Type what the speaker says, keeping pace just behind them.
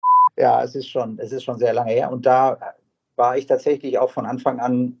Ja, es ist schon sehr lange her. Und da war ich tatsächlich auch von Anfang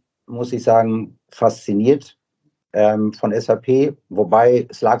an, muss ich sagen, fasziniert von SAP. Wobei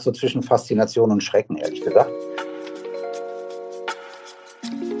es lag so zwischen Faszination und Schrecken, ehrlich gesagt.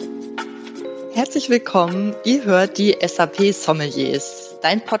 Herzlich willkommen, ihr hört die SAP Sommeliers,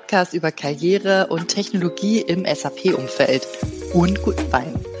 dein Podcast über Karriere und Technologie im SAP-Umfeld und guten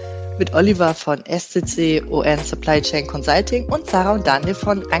Wein. Mit Oliver von SCC ON Supply Chain Consulting und Sarah und Daniel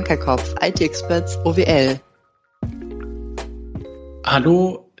von Ankerkopf IT-Experts OWL.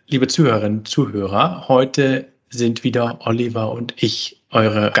 Hallo, liebe Zuhörerinnen, Zuhörer. Heute sind wieder Oliver und ich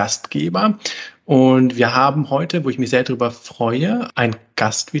eure Gastgeber. Und wir haben heute, wo ich mich sehr darüber freue, einen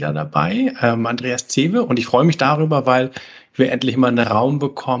Gast wieder dabei, Andreas Cewe. Und ich freue mich darüber, weil wir endlich mal einen Raum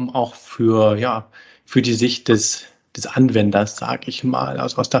bekommen, auch für die Sicht des Anwenders, sage ich mal,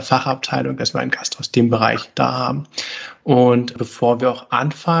 also aus der Fachabteilung, dass wir einen Gast aus dem Bereich da haben. Und bevor wir auch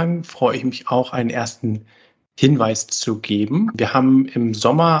anfangen, freue ich mich auch, einen ersten Hinweis zu geben. Wir haben im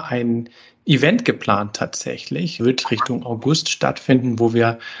Sommer ein Event geplant tatsächlich, wird Richtung August stattfinden, wo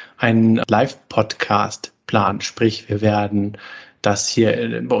wir einen Live-Podcast planen. Sprich, wir werden das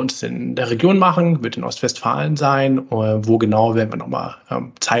hier bei uns in der Region machen, wird in Ostwestfalen sein. Wo genau, werden wir nochmal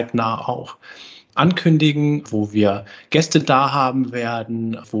zeitnah auch ankündigen, wo wir Gäste da haben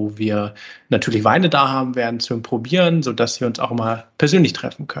werden, wo wir natürlich Weine da haben werden zum Probieren, sodass wir uns auch mal persönlich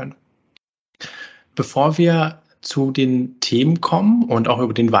treffen können. Bevor wir zu den Themen kommen und auch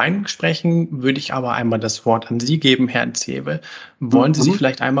über den Wein sprechen, würde ich aber einmal das Wort an Sie geben, Herrn Cewe. Wollen Sie sich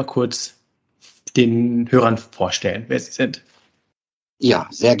vielleicht einmal kurz den Hörern vorstellen, wer Sie sind? Ja,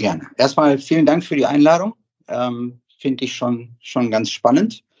 sehr gerne. Erstmal vielen Dank für die Einladung. Finde ich schon ganz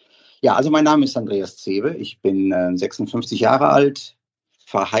spannend. Ja, also mein Name ist Andreas Cewe. Ich bin 56 Jahre alt,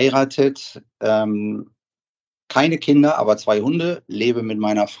 verheiratet, keine Kinder, aber 2 Hunde, lebe mit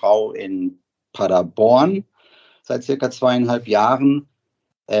meiner Frau in Paderborn seit circa 2,5 Jahren,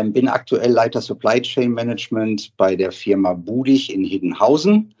 bin aktuell Leiter Supply Chain Management bei der Firma Budig in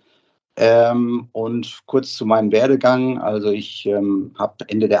Hiddenhausen. Und kurz zu meinem Werdegang, also ich habe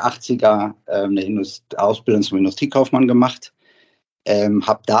Ende der 80er eine Ausbildung zum Industriekaufmann gemacht,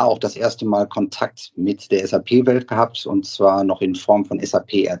 habe da auch das erste Mal Kontakt mit der SAP-Welt gehabt, und zwar noch in Form von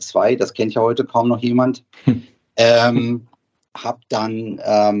SAP R2, das kennt ja heute kaum noch jemand. Habe dann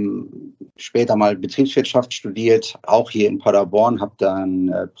später mal Betriebswirtschaft studiert, auch hier in Paderborn, habe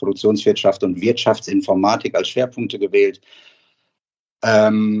dann Produktionswirtschaft und Wirtschaftsinformatik als Schwerpunkte gewählt.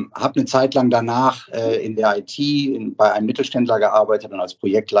 Habe eine Zeit lang danach in der IT bei einem Mittelständler gearbeitet und als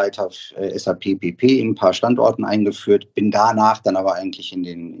Projektleiter SAP PP in ein paar Standorten eingeführt, bin danach dann aber eigentlich in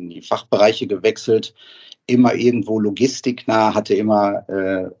die Fachbereiche gewechselt, immer irgendwo logistiknah, hatte immer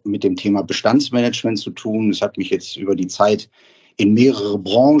mit dem Thema Bestandsmanagement zu tun. Es hat mich jetzt über die Zeit in mehrere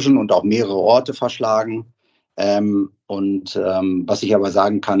Branchen und auch mehrere Orte verschlagen. Was ich aber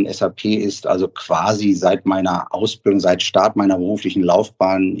sagen kann, SAP ist also quasi seit meiner Ausbildung, seit Start meiner beruflichen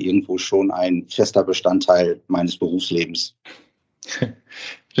Laufbahn irgendwo schon ein fester Bestandteil meines Berufslebens.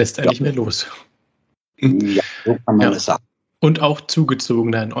 Lässt er nicht mehr los. Ja, so kann man es sagen. Und auch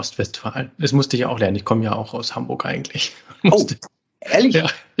zugezogener in Ostwestfalen. Das musste ich ja auch lernen. Ich komme ja auch aus Hamburg eigentlich. Ehrlich? Ja,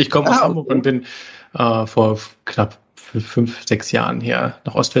 ich komme aus Hamburg okay. und bin vor knapp 5-6 Jahren hier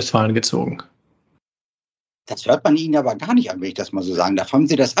nach Ostwestfalen gezogen. Das hört man Ihnen aber gar nicht an, wenn ich das mal so sagen darf. Haben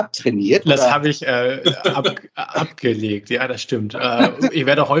Sie das abtrainiert? Das habe ich abgelegt. Ja, das stimmt. Ich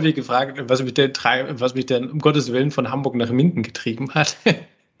werde auch häufig gefragt, was mich denn um Gottes Willen von Hamburg nach Minden getrieben hat.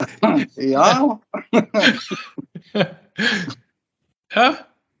 Ja. Ja,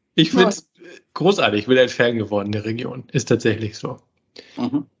 ich finde es großartig. Ich bin ein Fan geworden der Region. Ist tatsächlich so.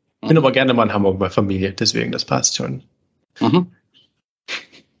 Bin aber gerne mal in Hamburg bei Familie, deswegen, das passt schon.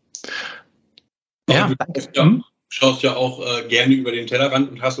 Ja, du schaust ja auch gerne über den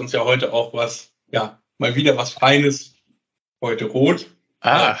Tellerrand und hast uns ja heute auch mal wieder was Feines. Heute rot.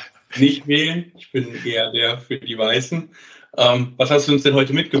 Nicht wählen. Ich bin eher der für die Weißen. Was hast du uns denn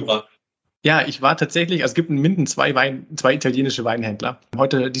heute mitgebracht? Ja, ich war tatsächlich, es gibt in Minden zwei italienische Weinhändler.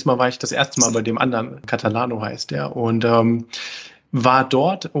 Diesmal war ich das erste Mal bei dem anderen, Catalano heißt der, und war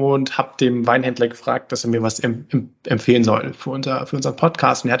dort und habe dem Weinhändler gefragt, dass er mir was empfehlen soll für unseren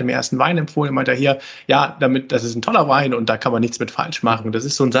Podcast. Und er hatte mir erst einen Wein empfohlen und meinte hier, ja, das ist ein toller Wein und da kann man nichts mit falsch machen. Und das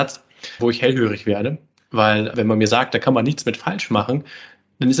ist so ein Satz, wo ich hellhörig werde, weil wenn man mir sagt, da kann man nichts mit falsch machen,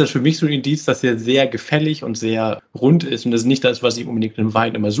 dann ist das für mich so ein Indiz, dass er sehr gefällig und sehr rund ist. Und das ist nicht das, was ich unbedingt in einem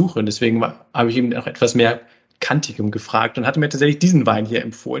Wein immer suche. Und deswegen habe ich ihm auch etwas mehr Kantigem gefragt und hatte mir tatsächlich diesen Wein hier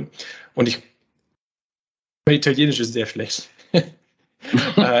empfohlen. Und mein Italienisch ist sehr schlecht.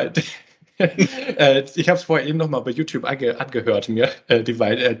 Ich habe es vorher eben noch mal bei YouTube angehört, mir die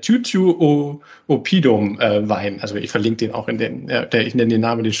Wein, Tutu-Opidum-Wein. Also ich verlinke den auch ich nenne den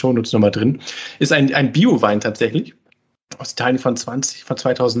Namen in den Shownotes nochmal drin. Ist ein Bio-Wein tatsächlich aus Italien von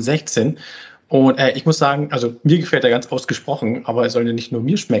 2016. Und ich muss sagen, also mir gefällt er ganz ausgesprochen, aber er soll ja nicht nur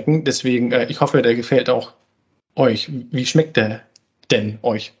mir schmecken. Deswegen, ich hoffe, der gefällt auch euch. Wie schmeckt der denn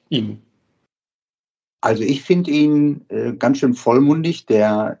Ihnen? Also ich finde ihn ganz schön vollmundig,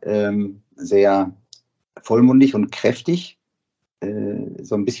 sehr vollmundig und kräftig,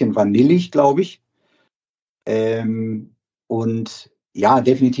 so ein bisschen vanillig, glaube ich. Und ja,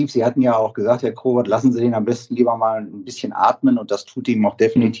 definitiv, Sie hatten ja auch gesagt, Herr Krovert, lassen Sie den am besten lieber mal ein bisschen atmen und das tut ihm auch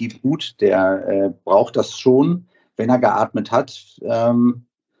definitiv gut. Der braucht das schon, wenn er geatmet hat,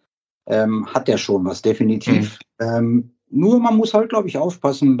 hat der schon was, definitiv. Nur man muss halt, glaube ich,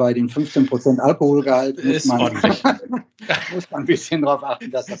 aufpassen, bei den 15% Alkoholgehalt muss man ein bisschen drauf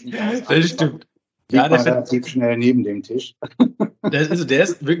achten, dass das nicht ausartet. Das stimmt. Ja, der relativ schnell neben dem Tisch. Der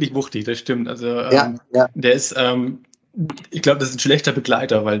ist wirklich wuchtig, das stimmt. Also ja. Der ist, ich glaube, das ist ein schlechter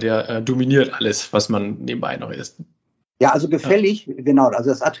Begleiter, weil der dominiert alles, was man nebenbei noch isst. Ja, also gefällig, genau,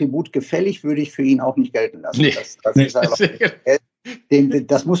 also das Attribut gefällig würde ich für ihn auch nicht gelten lassen. Nee.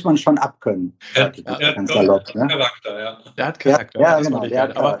 Das muss man schon abkönnen. Ganz salopp, ne? Charakter, ja. Der hat Charakter. Ja, genau.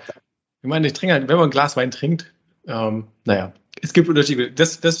 Aber ich meine, ich trinke halt, wenn man ein Glas Wein trinkt, naja, es gibt Unterschiede.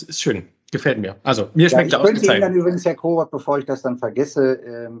 Das ist schön. Gefällt mir. Also, mir schmeckt er ausgezeichnet. Ich könnte Ihnen dann übrigens, Herr Krovert, bevor ich das dann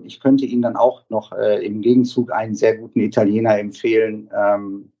vergesse, ich könnte Ihnen dann auch noch im Gegenzug einen sehr guten Italiener empfehlen.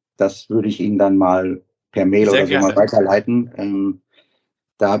 Das würde ich Ihnen dann mal per Mail sehr oder so gerne mal weiterleiten.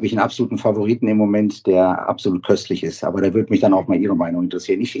 Da habe ich einen absoluten Favoriten im Moment, der absolut köstlich ist. Aber da würde mich dann auch mal Ihre Meinung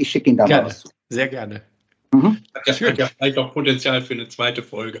interessieren. Ich schicke Ihnen da mal was zu. Sehr gerne. Das hat ja vielleicht auch Potenzial für eine zweite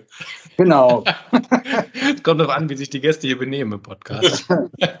Folge. Genau. Es kommt darauf an, wie sich die Gäste hier benehmen im Podcast.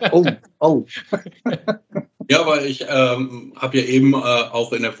 Oh. Ja, aber ich habe ja eben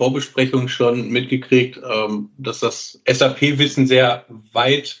auch in der Vorbesprechung schon mitgekriegt, dass das SAP-Wissen sehr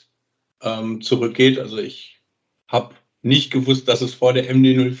weit zurückgeht. Also ich habe nicht gewusst, dass es vor der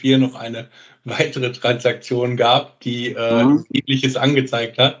MD04 noch eine weitere Transaktion gab, die Ähnliches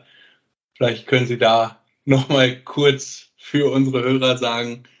angezeigt hat. Vielleicht können Sie da nochmal kurz für unsere Hörer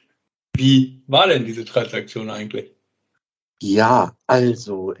sagen, wie war denn diese Transaktion eigentlich? Ja,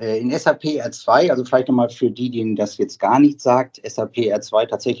 also in SAP R2, also vielleicht nochmal für die, denen das jetzt gar nicht sagt, SAP R2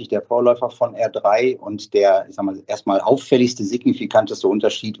 tatsächlich der Vorläufer von R3 und der, ich sag mal, erstmal auffälligste, signifikanteste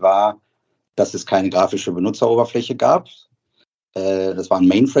Unterschied war, dass es keine grafische Benutzeroberfläche gab. Das war ein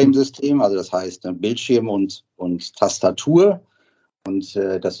Mainframe-System, also das heißt Bildschirm und Tastatur und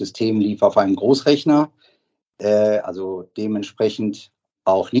das System lief auf einem Großrechner. Also dementsprechend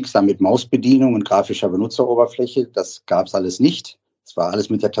auch nichts da mit Mausbedienung und grafischer Benutzeroberfläche. Das gab es alles nicht. Es war alles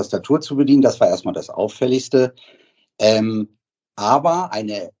mit der Tastatur zu bedienen. Das war erstmal das Auffälligste. Aber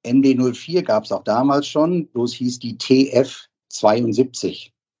eine MD04 gab es auch damals schon, bloß hieß die TF72.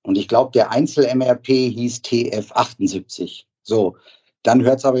 Und ich glaube, der Einzel-MRP hieß TF78. So, dann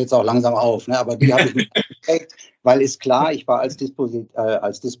hört es aber jetzt auch langsam auf. Ne? Aber die habe ich nicht gekriegt, weil ist klar, ich war als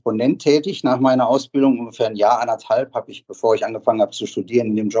Disponent tätig nach meiner Ausbildung. Ungefähr ein Jahr, 1,5 habe ich, bevor ich angefangen habe zu studieren,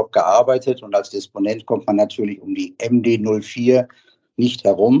 in dem Job gearbeitet. Und als Disponent kommt man natürlich um die MD04 nicht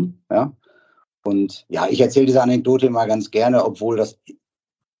herum. Ja? Und ja, ich erzähle diese Anekdote immer ganz gerne, obwohl das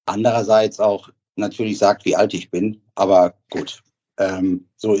andererseits auch natürlich sagt, wie alt ich bin. Aber gut,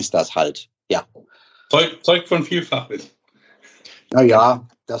 so ist das halt. Ja. Zeugt von Vielfachwissen. Naja,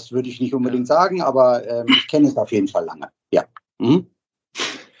 das würde ich nicht unbedingt sagen, aber ich kenne es auf jeden Fall lange. Ja.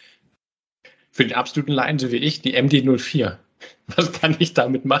 Für den absoluten Laien, so wie ich, die MD04. Was kann ich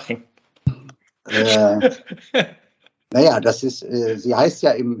damit machen? Naja, das ist, sie heißt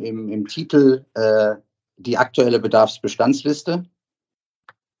ja im Titel die aktuelle Bedarfsbestandsliste.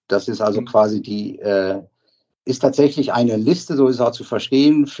 Das ist also quasi ist tatsächlich eine Liste, so ist es auch zu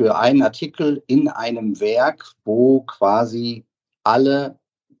verstehen, für einen Artikel in einem Werk, wo quasi alle,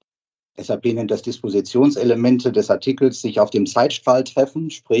 SAP nennt das Dispositionselemente des Artikels, sich auf dem Zeitstrahl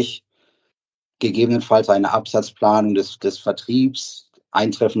treffen, sprich gegebenenfalls eine Absatzplanung des Vertriebs,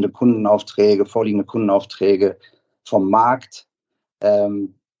 eintreffende Kundenaufträge, vorliegende Kundenaufträge vom Markt,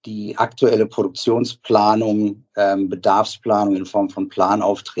 die aktuelle Produktionsplanung, Bedarfsplanung in Form von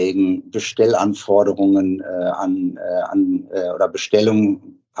Planaufträgen, Bestellanforderungen oder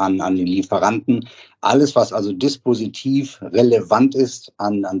Bestellungen an die Lieferanten. Alles, was also dispositiv relevant ist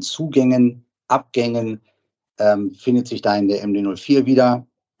an Zugängen, Abgängen, findet sich da in der MD04 wieder.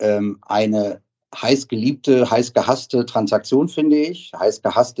 Eine heiß geliebte, heiß gehasste Transaktion, finde ich. Heiß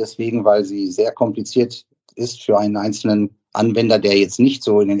gehasst deswegen, weil sie sehr kompliziert ist für einen einzelnen Anwender, der jetzt nicht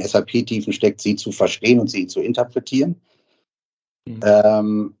so in den SAP-Tiefen steckt, sie zu verstehen und sie zu interpretieren.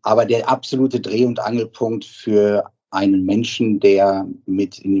 Aber der absolute Dreh- und Angelpunkt für einen Menschen, der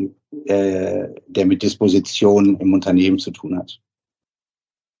mit Disposition im Unternehmen zu tun hat.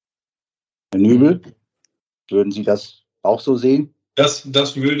 Herr Nübel, würden Sie das auch so sehen? Das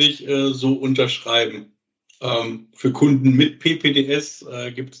würde ich so unterschreiben. Für Kunden mit PPDS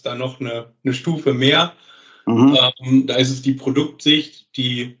gibt es da noch eine Stufe mehr. Da ist es die Produktsicht,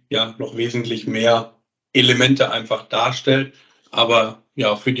 die ja noch wesentlich mehr Elemente einfach darstellt. Aber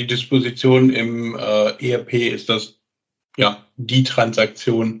ja, für die Disposition im ERP ist das ja die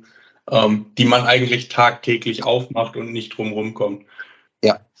Transaktion, die man eigentlich tagtäglich aufmacht und nicht drumherum kommt.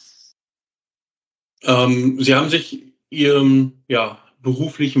 Ja. Sie haben sich Ihrem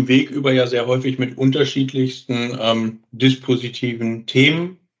beruflichen Weg über ja sehr häufig mit unterschiedlichsten dispositiven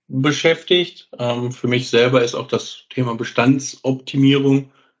Themen beschäftigt. Für mich selber ist auch das Thema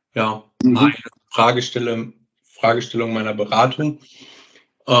Bestandsoptimierung meine Fragestellung meiner Beratung.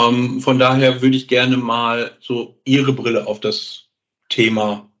 Von daher würde ich gerne mal so Ihre Brille auf das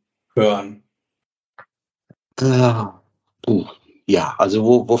Thema hören. Ja, also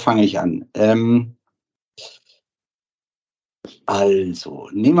wo fange ich an? Also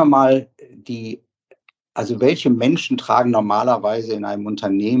nehmen wir mal welche Menschen tragen normalerweise in einem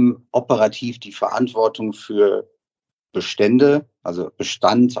Unternehmen operativ die Verantwortung für Bestände, also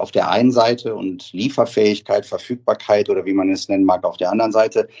Bestand auf der einen Seite und Lieferfähigkeit, Verfügbarkeit oder wie man es nennen mag auf der anderen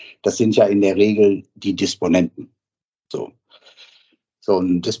Seite? Das sind ja in der Regel die Disponenten. So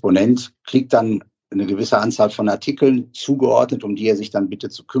ein Disponent kriegt dann eine gewisse Anzahl von Artikeln zugeordnet, um die er sich dann bitte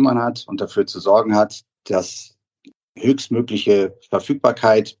zu kümmern hat und dafür zu sorgen hat, dass höchstmögliche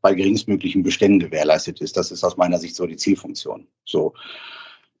Verfügbarkeit bei geringstmöglichen Beständen gewährleistet ist. Das ist aus meiner Sicht so die Zielfunktion. So.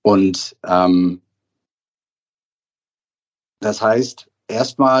 Und das heißt,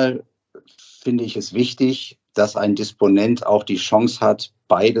 erstmal finde ich es wichtig, dass ein Disponent auch die Chance hat,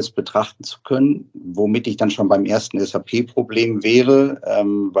 beides betrachten zu können, womit ich dann schon beim ersten SAP-Problem wäre,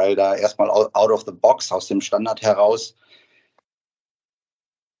 weil da erstmal out of the box, aus dem Standard heraus,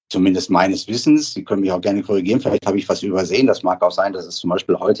 zumindest meines Wissens, Sie können mich auch gerne korrigieren, vielleicht habe ich was übersehen, das mag auch sein, dass es zum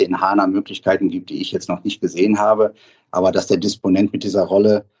Beispiel heute in HANA Möglichkeiten gibt, die ich jetzt noch nicht gesehen habe, aber dass der Disponent mit dieser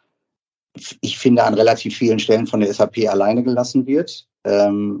Rolle, ich finde, an relativ vielen Stellen von der SAP alleine gelassen wird.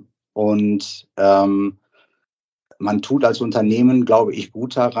 Man tut als Unternehmen, glaube ich,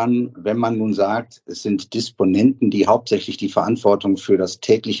 gut daran, wenn man nun sagt, es sind Disponenten, die hauptsächlich die Verantwortung für das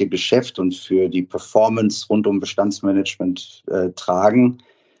tägliche Geschäft und für die Performance rund um Bestandsmanagement tragen,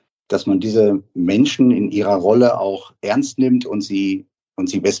 dass man diese Menschen in ihrer Rolle auch ernst nimmt und sie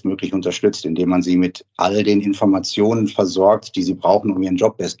bestmöglich unterstützt, indem man sie mit all den Informationen versorgt, die sie brauchen, um ihren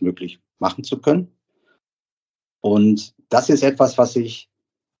Job bestmöglich machen zu können. Und das ist etwas, was ich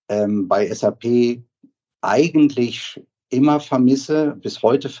bei SAP eigentlich immer vermisse, bis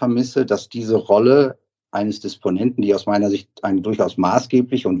heute vermisse, dass diese Rolle eines Disponenten, die aus meiner Sicht eine durchaus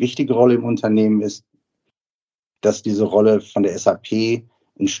maßgebliche und wichtige Rolle im Unternehmen ist, dass diese Rolle von der SAP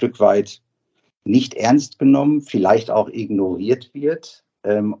ein Stück weit nicht ernst genommen, vielleicht auch ignoriert wird,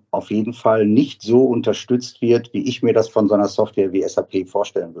 auf jeden Fall nicht so unterstützt wird, wie ich mir das von so einer Software wie SAP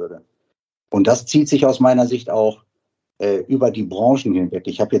vorstellen würde. Und das zieht sich aus meiner Sicht auch über die Branchen hinweg.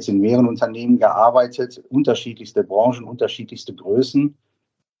 Ich habe jetzt in mehreren Unternehmen gearbeitet, unterschiedlichste Branchen, unterschiedlichste Größen,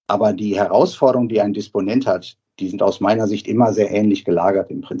 aber die Herausforderungen, die ein Disponent hat, die sind aus meiner Sicht immer sehr ähnlich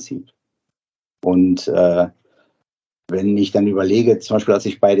gelagert im Prinzip. Und wenn ich dann überlege, zum Beispiel als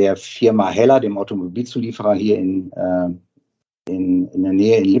ich bei der Firma Heller, dem Automobilzulieferer hier in der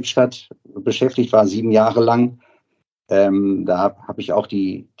Nähe in Lippstadt beschäftigt war, 7 Jahre lang, da habe ich auch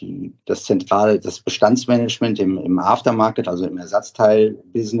das Bestandsmanagement im Aftermarket, also im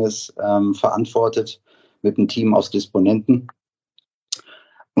Ersatzteilbusiness verantwortet mit einem Team aus Disponenten.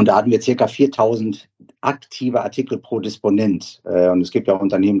 Und da hatten wir ca. 4.000 aktive Artikel pro Disponent. Und es gibt ja auch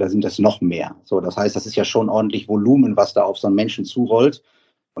Unternehmen, da sind das noch mehr. So, das heißt, das ist ja schon ordentlich Volumen, was da auf so einen Menschen zurollt.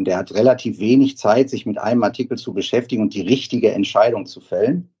 Und der hat relativ wenig Zeit, sich mit einem Artikel zu beschäftigen und die richtige Entscheidung zu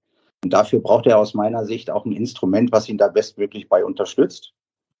fällen. Und dafür braucht er aus meiner Sicht auch ein Instrument, was ihn da bestmöglich bei unterstützt.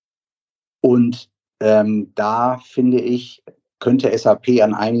 Und da finde ich, könnte SAP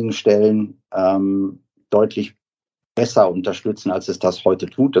an einigen Stellen deutlich besser unterstützen, als es das heute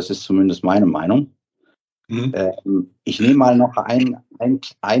tut. Das ist zumindest meine Meinung. Ich nehme mal noch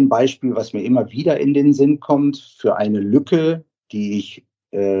ein Beispiel, was mir immer wieder in den Sinn kommt, für eine Lücke, die ich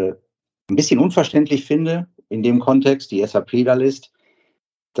ein bisschen unverständlich finde in dem Kontext, die SAP da lässt.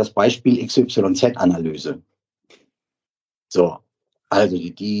 Das Beispiel XYZ-Analyse. So, also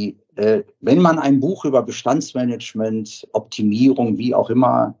die wenn man ein Buch über Bestandsmanagement, Optimierung, wie auch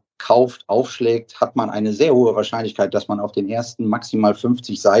immer, kauft, aufschlägt, hat man eine sehr hohe Wahrscheinlichkeit, dass man auf den ersten maximal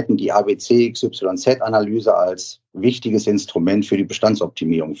 50 Seiten die ABC XYZ-Analyse als wichtiges Instrument für die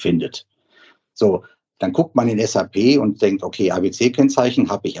Bestandsoptimierung findet. So, dann guckt man in SAP und denkt, okay, ABC-Kennzeichen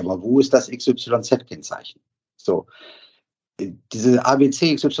habe ich, aber wo ist das XYZ-Kennzeichen? So, diese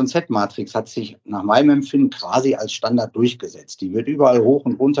ABC-XYZ-Matrix hat sich nach meinem Empfinden quasi als Standard durchgesetzt. Die wird überall hoch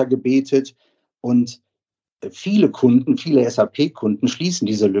und runter gebetet und viele Kunden, viele SAP-Kunden schließen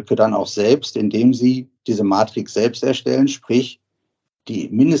diese Lücke dann auch selbst, indem sie diese Matrix selbst erstellen, sprich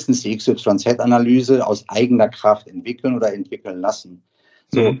mindestens die XYZ-Analyse aus eigener Kraft entwickeln oder entwickeln lassen.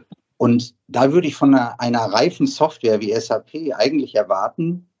 So. Und da würde ich von einer reifen Software wie SAP eigentlich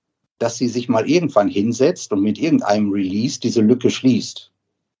erwarten, dass sie sich mal irgendwann hinsetzt und mit irgendeinem Release diese Lücke schließt.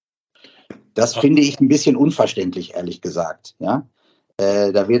 Das finde ich ein bisschen unverständlich, ehrlich gesagt. Ja?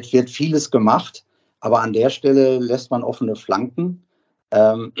 Da wird vieles gemacht, aber an der Stelle lässt man offene Flanken.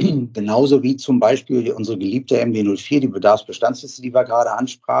 Genauso wie zum Beispiel unsere geliebte MD04, die Bedarfsbestandsliste, die wir gerade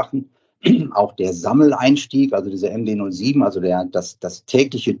ansprachen. Auch der Sammeleinstieg, also diese MD07, also das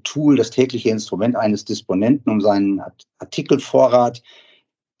tägliche Tool, das tägliche Instrument eines Disponenten, um seinen Artikelvorrat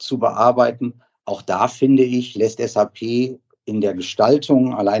zu bearbeiten. Auch da, finde ich, lässt SAP in der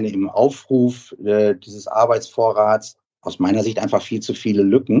Gestaltung, alleine im Aufruf dieses Arbeitsvorrats, aus meiner Sicht einfach viel zu viele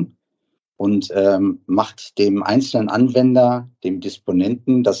Lücken und macht dem einzelnen Anwender, dem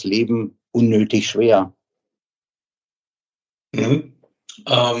Disponenten, das Leben unnötig schwer.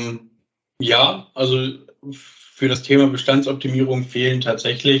 Ja, also für das Thema Bestandsoptimierung fehlen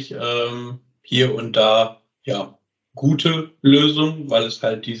tatsächlich hier und da gute Lösungen, weil es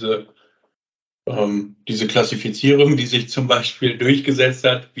halt diese Klassifizierung, die sich zum Beispiel durchgesetzt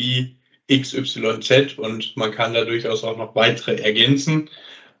hat, wie XYZ, und man kann da durchaus auch noch weitere ergänzen.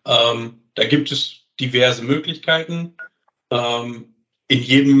 Da gibt es diverse Möglichkeiten. In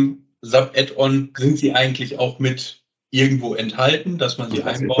jedem SAP-Add-on sind sie eigentlich auch mit irgendwo enthalten, dass man sie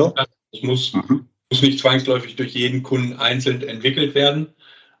einbauen kann. Es muss nicht zwangsläufig durch jeden Kunden einzeln entwickelt werden,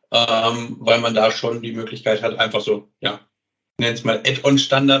 weil man da schon die Möglichkeit hat, einfach so, nennt es mal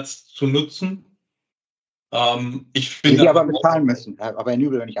Add-on-Standards zu nutzen. Ich finde, die sie aber bezahlen müssen. Aber Herr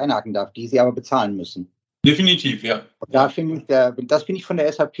Nübel, wenn ich einhaken darf, die sie aber bezahlen müssen. Definitiv, ja. Und da das finde ich von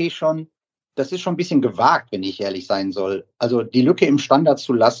der SAP schon, das ist schon ein bisschen gewagt, wenn ich ehrlich sein soll. Also die Lücke im Standard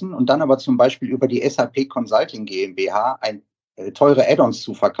zu lassen und dann aber zum Beispiel über die SAP Consulting GmbH teure Add-ons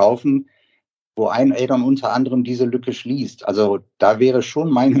zu verkaufen, wo ein Add-on unter anderem diese Lücke schließt. Also da wäre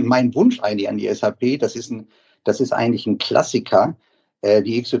schon mein Wunsch eigentlich an die SAP. Das ist eigentlich ein Klassiker,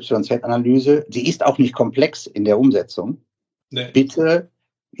 die XYZ-Analyse. Sie ist auch nicht komplex in der Umsetzung. Nee. Bitte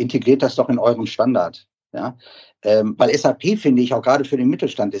integriert das doch in euren Standard. Ja? Weil SAP, finde ich, auch gerade für den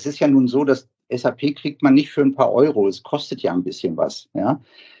Mittelstand, es ist ja nun so, dass SAP kriegt man nicht für ein paar Euro. Es kostet ja ein bisschen was. Ja?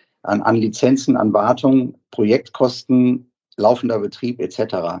 An Lizenzen, an Wartung, Projektkosten, laufender Betrieb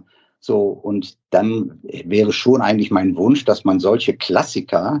etc. So, und dann wäre schon eigentlich mein Wunsch, dass man solche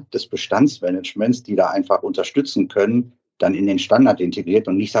Klassiker des Bestandsmanagements, die da einfach unterstützen können, dann in den Standard integriert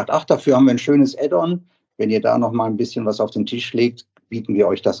und nicht sagt, ach, dafür haben wir ein schönes Add-on. Wenn ihr da noch mal ein bisschen was auf den Tisch legt, bieten wir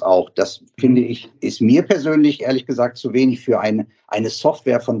euch das auch. Das, finde ich, ist mir persönlich, ehrlich gesagt, zu wenig für eine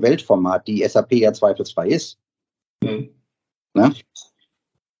Software von Weltformat, die SAP ja zweifelsfrei ist. Ne?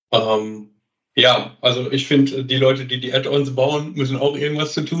 Ja, also ich finde, die Leute, die Add-ons bauen, müssen auch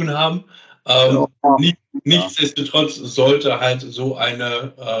irgendwas zu tun haben. Nichtsdestotrotz sollte halt so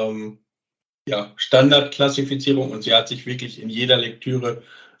eine Standardklassifizierung, und sie hat sich wirklich in jeder Lektüre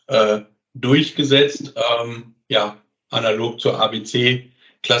durchgesetzt, analog zur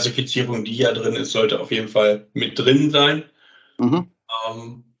ABC-Klassifizierung, die ja drin ist, sollte auf jeden Fall mit drin sein.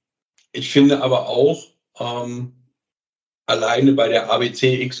 Ich finde aber auch, alleine bei der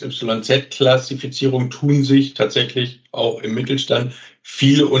ABC-XYZ-Klassifizierung tun sich tatsächlich auch im Mittelstand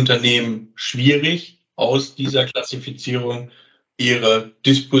viele Unternehmen schwierig, aus dieser Klassifizierung ihre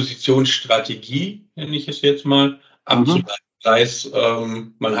Dispositionsstrategie, nenne ich es jetzt mal, abzuleiten. Sei es,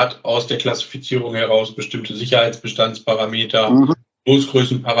 man hat aus der Klassifizierung heraus bestimmte Sicherheitsbestandsparameter,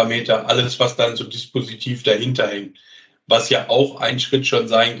 Großgrößenparameter, alles, was dann so dispositiv dahinter hängt. Was ja auch ein Schritt schon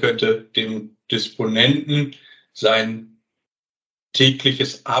sein könnte, dem Disponenten sein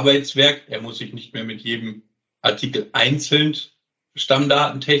tägliches Arbeitswerk, er muss sich nicht mehr mit jedem Artikel einzeln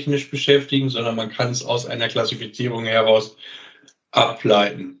stammdatentechnisch beschäftigen, sondern man kann es aus einer Klassifizierung heraus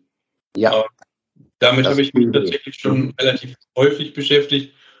ableiten. Ja. Damit habe ich mich tatsächlich schon relativ häufig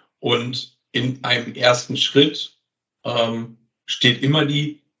beschäftigt, und in einem ersten Schritt steht immer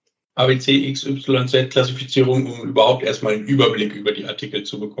die ABC, XYZ Klassifizierung, um überhaupt erstmal einen Überblick über die Artikel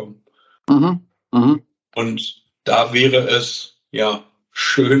zu bekommen. Und da wäre es ja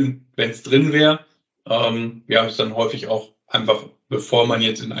schön, wenn es drin wäre. Wir haben es dann häufig auch einfach, bevor man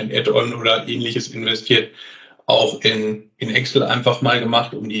jetzt in ein Add-on oder ähnliches investiert, auch in Excel einfach mal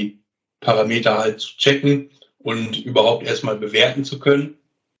gemacht, um die Parameter halt zu checken und überhaupt erstmal bewerten zu können.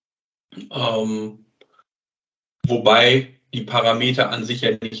 Wobei die Parameter an sich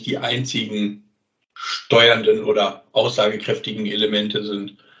ja nicht die einzigen steuernden oder aussagekräftigen Elemente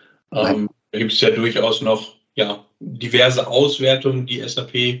sind. Da gibt es ja durchaus noch diverse Auswertungen, die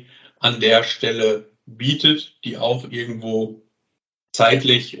SAP an der Stelle bietet, die auch irgendwo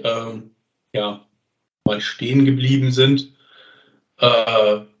zeitlich mal stehen geblieben sind.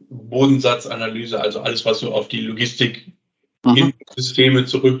 Bodensatzanalyse, also alles, was so auf die Logistik-Systeme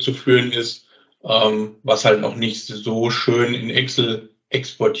zurückzuführen ist, was halt auch nicht so schön in Excel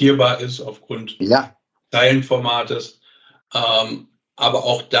exportierbar ist aufgrund Zeilenformates. Aber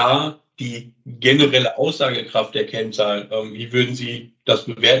auch da die generelle Aussagekraft der Kennzahl, wie würden Sie das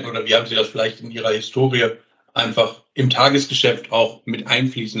bewerten oder wie haben Sie das vielleicht in Ihrer Historie einfach im Tagesgeschäft auch mit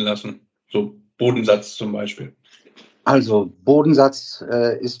einfließen lassen? So Bodensatz zum Beispiel. Also Bodensatz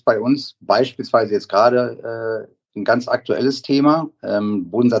ist bei uns beispielsweise jetzt gerade ein ganz aktuelles Thema.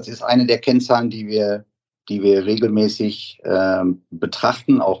 Bodensatz ist eine der Kennzahlen, die wir regelmäßig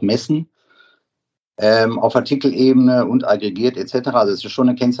betrachten, auch messen. Auf Artikelebene und aggregiert etc. Also es ist schon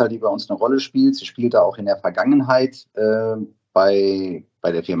eine Kennzahl, die bei uns eine Rolle spielt. Sie spielte auch in der Vergangenheit bei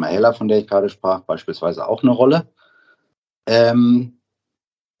der Firma Heller, von der ich gerade sprach, beispielsweise auch eine Rolle. Da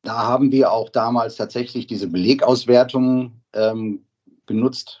haben wir auch damals tatsächlich diese Belegauswertungen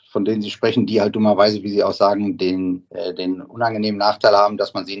genutzt, von denen Sie sprechen, die halt dummerweise, wie Sie auch sagen, den unangenehmen Nachteil haben,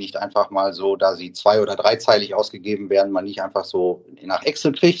 dass man sie nicht einfach mal so, da sie 2- oder 3-zeilig ausgegeben werden, man nicht einfach so nach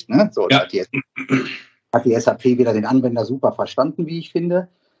Excel kriegt. Ne? So, ja. Hat die SAP wieder den Anwender super verstanden, wie ich finde.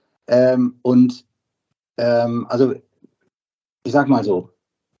 Also ich sag mal so,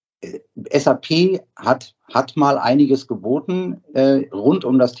 SAP hat mal einiges geboten rund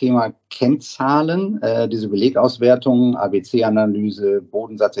um das Thema Kennzahlen, diese Belegauswertungen, ABC-Analyse,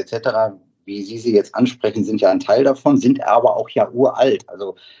 Bodensatz etc., wie Sie sie jetzt ansprechen, sind ja ein Teil davon, sind aber auch ja uralt.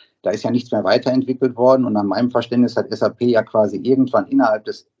 Also da ist ja nichts mehr weiterentwickelt worden und nach meinem Verständnis hat SAP ja quasi irgendwann innerhalb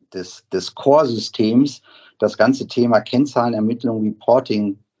des Core-Systems das ganze Thema Kennzahlenermittlung,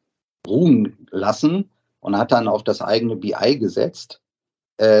 Reporting ruhen lassen und hat dann auf das eigene BI gesetzt.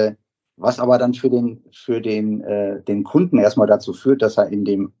 Was aber dann für den Kunden erstmal dazu führt, dass er in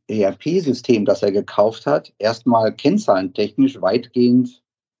dem ERP-System, das er gekauft hat, erstmal kennzahlentechnisch weitgehend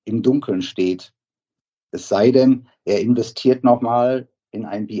im Dunkeln steht. Es sei denn, er investiert nochmal in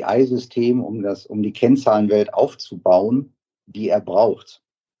ein BI-System, um die Kennzahlenwelt aufzubauen, die er braucht.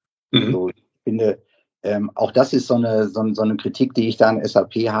 Also ich finde, auch das ist so eine Kritik, die ich da an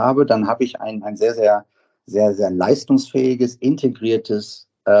SAP habe. Dann habe ich ein sehr, sehr, sehr, sehr leistungsfähiges, integriertes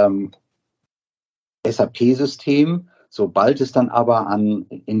SAP-System. Sobald es dann aber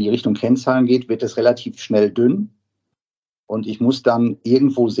in die Richtung Kennzahlen geht, wird es relativ schnell dünn. Und ich muss dann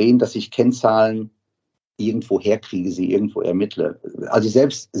irgendwo sehen, dass ich Kennzahlen irgendwo herkriege, sie irgendwo ermittle. Also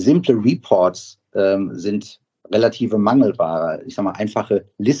selbst simple Reports sind relative Mangelware. Ich sage mal, einfache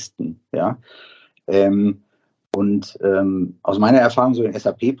Listen. Ja. Aus meiner Erfahrung so in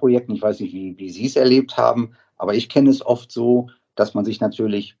SAP-Projekten, ich weiß nicht, wie Sie es erlebt haben, aber ich kenne es oft so, dass man sich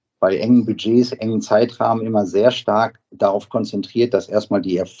natürlich bei engen Budgets, engen Zeitrahmen immer sehr stark darauf konzentriert, dass erstmal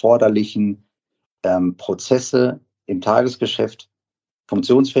die erforderlichen Prozesse im Tagesgeschäft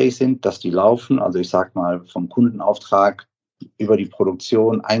funktionsfähig sind, dass die laufen. Also ich sage mal vom Kundenauftrag über die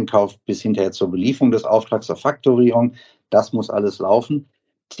Produktion, Einkauf bis hinterher zur Belieferung des Auftrags, zur Fakturierung. Das muss alles laufen.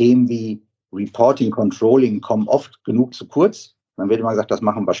 Themen wie Reporting, Controlling kommen oft genug zu kurz. Dann wird immer gesagt, das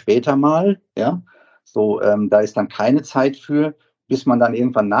machen wir später mal. Ja? So, da ist dann keine Zeit für, bis man dann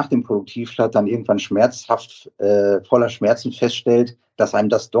irgendwann nach dem Produktivstart dann irgendwann schmerzhaft, voller Schmerzen feststellt, dass einem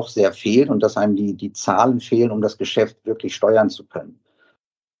das doch sehr fehlt und dass einem die Zahlen fehlen, um das Geschäft wirklich steuern zu können.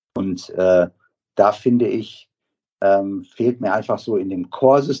 Und da finde ich, fehlt mir einfach so in dem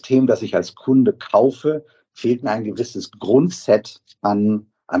Core-System, das ich als Kunde kaufe, fehlt mir ein gewisses Grundset an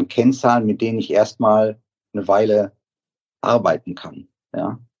Kennzahlen, mit denen ich erstmal eine Weile arbeiten kann.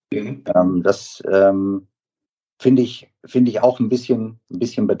 Ja? Das finde ich auch ein bisschen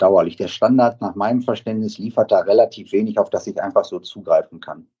bedauerlich. Der Standard nach meinem Verständnis liefert da relativ wenig, auf das ich einfach so zugreifen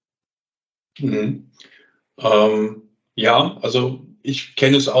kann. Ja, also ich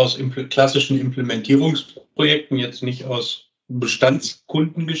kenne es aus klassischen Implementierungsprojekten, jetzt nicht aus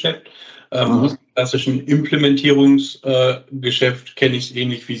Bestandskundengeschäft. Aus klassischen Implementierungsgeschäft kenne ich es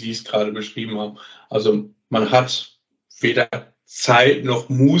ähnlich, wie Sie es gerade beschrieben haben. Also man hat weder Zeit noch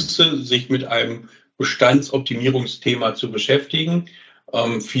Muße, sich mit einem Bestandsoptimierungsthema zu beschäftigen.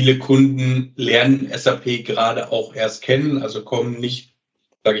 Viele Kunden lernen SAP gerade auch erst kennen, also kommen nicht,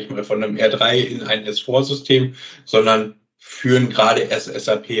 sage ich mal, von einem R3 in ein S4-System, sondern führen gerade erst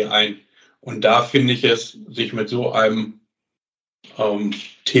SAP ein. Und da finde ich es, sich mit so einem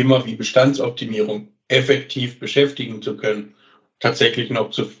Thema wie Bestandsoptimierung effektiv beschäftigen zu können, tatsächlich noch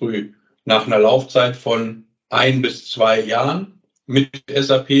zu früh. Nach einer Laufzeit von 1 bis 2 Jahren mit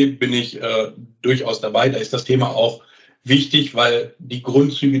SAP bin ich durchaus dabei. Da ist das Thema auch wichtig, weil die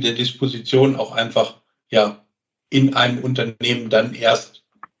Grundzüge der Disposition auch einfach in einem Unternehmen dann erst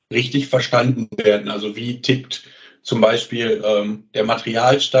richtig verstanden werden. Also wie tickt zum Beispiel der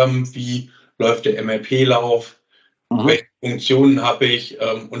Materialstamm, wie läuft der MRP-Lauf, welche Funktionen habe ich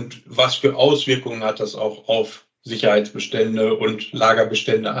und was für Auswirkungen hat das auch auf Sicherheitsbestände und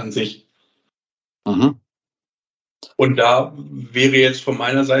Lagerbestände an sich. Mhm. Und da wäre jetzt von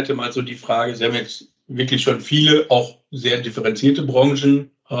meiner Seite mal so die Frage, Sie haben jetzt wirklich schon viele, auch sehr differenzierte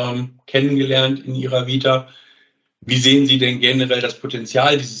Branchen kennengelernt in Ihrer Vita. Wie sehen Sie denn generell das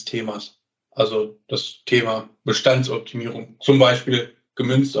Potenzial dieses Themas? Also das Thema Bestandsoptimierung, zum Beispiel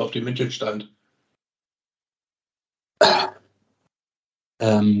gemünzt auf den Mittelstand.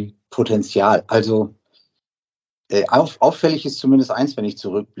 Potenzial. Also auffällig ist zumindest eins, wenn ich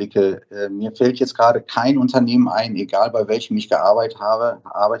zurückblicke. Mir fällt jetzt gerade kein Unternehmen ein, egal bei welchem ich gearbeitet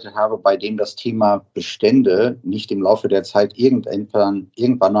habe, bei dem das Thema Bestände nicht im Laufe der Zeit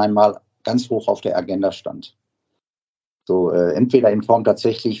irgendwann einmal ganz hoch auf der Agenda stand. So entweder in Form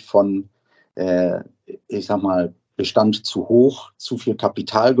tatsächlich von, ich sag mal, Bestand zu hoch, zu viel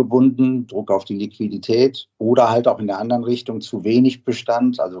Kapital gebunden, Druck auf die Liquidität, oder halt auch in der anderen Richtung zu wenig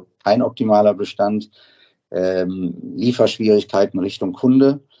Bestand, also kein optimaler Bestand, Lieferschwierigkeiten Richtung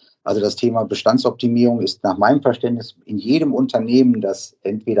Kunde. Also das Thema Bestandsoptimierung ist nach meinem Verständnis in jedem Unternehmen, das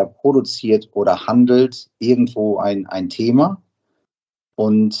entweder produziert oder handelt, irgendwo ein Thema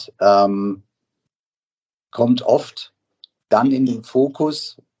und kommt oft dann in den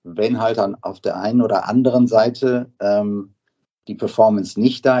Fokus, wenn halt dann auf der einen oder anderen Seite die Performance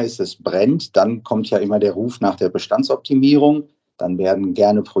nicht da ist, es brennt, dann kommt ja immer der Ruf nach der Bestandsoptimierung, dann werden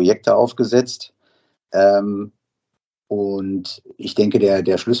gerne Projekte aufgesetzt. Und ich denke,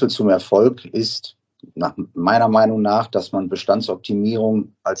 der Schlüssel zum Erfolg ist nach meiner Meinung nach, dass man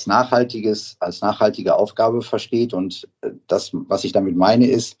Bestandsoptimierung als nachhaltige Aufgabe versteht. Und das, was ich damit meine,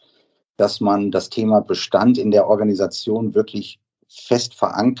 ist, dass man das Thema Bestand in der Organisation wirklich fest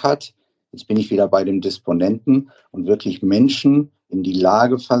verankert. Jetzt bin ich wieder bei dem Disponenten und wirklich Menschen in die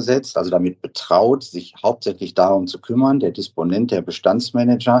Lage versetzt, also damit betraut, sich hauptsächlich darum zu kümmern, der Disponent, der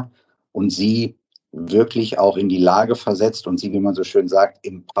Bestandsmanager, und sie wirklich auch in die Lage versetzt und sie, wie man so schön sagt,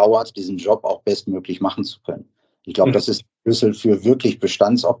 empowert, diesen Job auch bestmöglich machen zu können. Ich glaube, das ist der Schlüssel für wirklich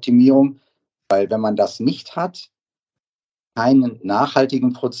Bestandsoptimierung, weil wenn man das nicht hat, keine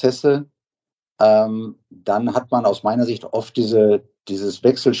nachhaltigen Prozesse, dann hat man aus meiner Sicht oft dieses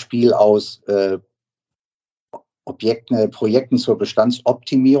Wechselspiel aus Projekten zur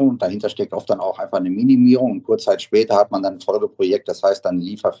Bestandsoptimierung. Dahinter steckt oft dann auch einfach eine Minimierung und kurz Zeit später hat man dann ein Folgeprojekt, das heißt dann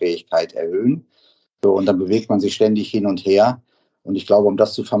Lieferfähigkeit erhöhen. So, und dann bewegt man sich ständig hin und her. Und ich glaube, um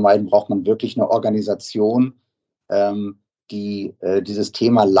das zu vermeiden, braucht man wirklich eine Organisation, die dieses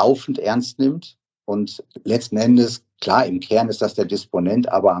Thema laufend ernst nimmt. Und letzten Endes, klar, im Kern ist das der Disponent,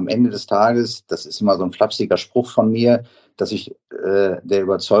 aber am Ende des Tages, das ist immer so ein flapsiger Spruch von mir, dass ich der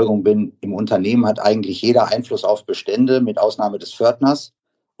Überzeugung bin, im Unternehmen hat eigentlich jeder Einfluss auf Bestände, mit Ausnahme des Pförtners.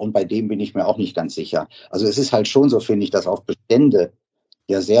 Und bei dem bin ich mir auch nicht ganz sicher. Also es ist halt schon so, finde ich, dass auf Bestände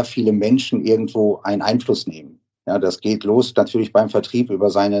ja sehr viele Menschen irgendwo einen Einfluss nehmen. Ja, das geht los natürlich beim Vertrieb über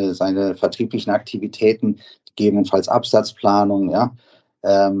seine vertrieblichen Aktivitäten, gegebenenfalls Absatzplanung, ja,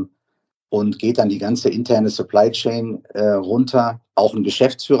 und geht dann die ganze interne Supply Chain runter. Auch ein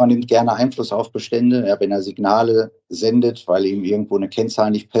Geschäftsführer nimmt gerne Einfluss auf Bestände, ja, wenn er Signale sendet, weil ihm irgendwo eine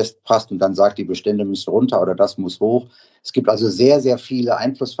Kennzahl nicht passt und dann sagt, die Bestände müssen runter oder das muss hoch. Es gibt also sehr, sehr viele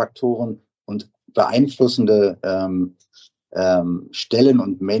Einflussfaktoren und beeinflussende Stellen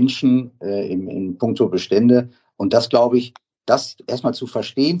und Menschen in puncto Bestände. Und das, glaube ich, das erstmal zu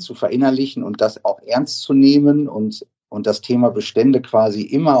verstehen, zu verinnerlichen und das auch ernst zu nehmen und das Thema Bestände quasi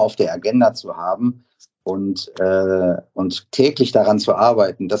immer auf der Agenda zu haben und täglich daran zu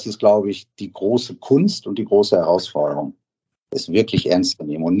arbeiten, das ist, glaube ich, die große Kunst und die große Herausforderung, es wirklich ernst zu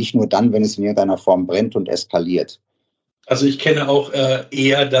nehmen und nicht nur dann, wenn es in irgendeiner Form brennt und eskaliert. Also ich kenne auch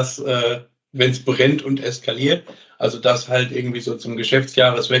eher das wenn es brennt und eskaliert. Also dass halt irgendwie so zum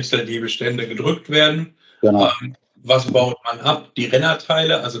Geschäftsjahreswechsel die Bestände gedrückt werden. Genau. Was baut man ab? Die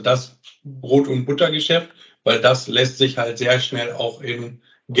Rennerteile, also das Brot- und Buttergeschäft, weil das lässt sich halt sehr schnell auch in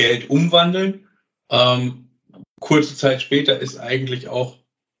Geld umwandeln. Kurze Zeit später ist eigentlich auch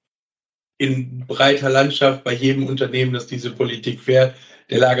in breiter Landschaft bei jedem Unternehmen, das diese Politik fährt,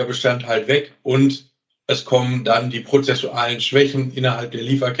 der Lagerbestand halt weg und es kommen dann die prozessualen Schwächen innerhalb der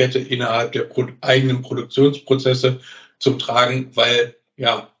Lieferkette, innerhalb der eigenen Produktionsprozesse zum Tragen, weil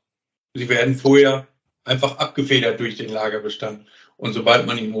ja, sie werden vorher einfach abgefedert durch den Lagerbestand. Und sobald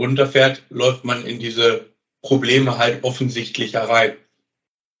man ihn runterfährt, läuft man in diese Probleme halt offensichtlicher rein.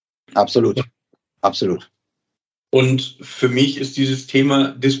 Absolut. Absolut. Und für mich ist dieses Thema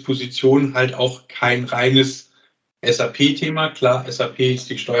Disposition halt auch kein reines SAP-Thema. Klar, SAP ist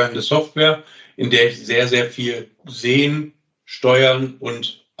die steuernde Software, in der ich sehr, sehr viel sehen, steuern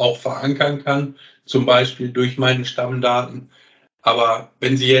und auch verankern kann, zum Beispiel durch meine Stammdaten. Aber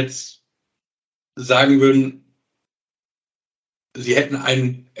wenn Sie jetzt sagen würden, Sie hätten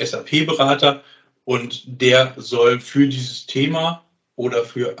einen SAP-Berater und der soll für dieses Thema oder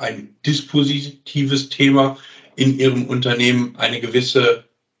für ein dispositives Thema in Ihrem Unternehmen eine gewisse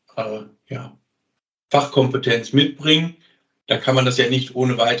Fachkompetenz mitbringen, dann kann man das ja nicht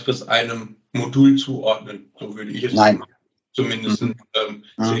ohne weiteres einem Modul zuordnen. So würde ich es zumindest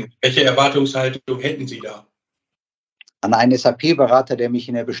sehen. Welche Erwartungshaltung hätten Sie da? An einen SAP-Berater, der mich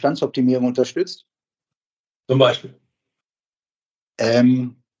in der Bestandsoptimierung unterstützt? Zum Beispiel.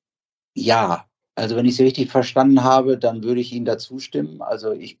 Ja, also wenn ich Sie richtig verstanden habe, dann würde ich Ihnen dazu stimmen.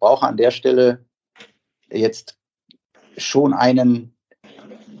 Also ich brauche an der Stelle jetzt schon einen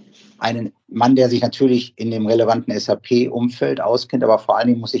Mann, der sich natürlich in dem relevanten SAP-Umfeld auskennt, aber vor allen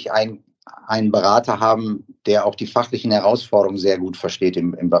Dingen muss ich einen Berater haben, der auch die fachlichen Herausforderungen sehr gut versteht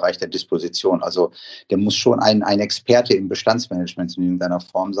im Bereich der Disposition. Also der muss schon ein Experte im Bestandsmanagement in irgendeiner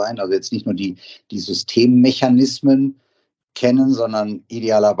Form sein. Also jetzt nicht nur die Systemmechanismen kennen, sondern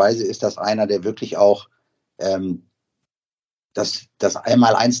idealerweise ist das einer, der wirklich auch das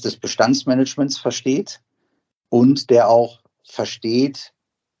Einmaleins des Bestandsmanagements versteht und der auch versteht,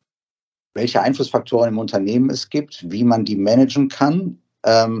 welche Einflussfaktoren im Unternehmen es gibt, wie man die managen kann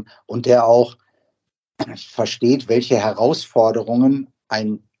und der auch versteht, welche Herausforderungen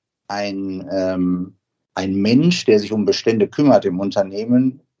ein Mensch, der sich um Bestände kümmert im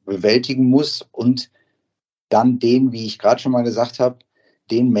Unternehmen, bewältigen muss und dann den, wie ich gerade schon mal gesagt habe,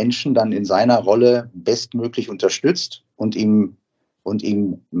 den Menschen dann in seiner Rolle bestmöglich unterstützt und ihm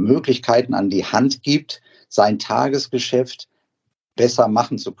Möglichkeiten an die Hand gibt, sein Tagesgeschäft besser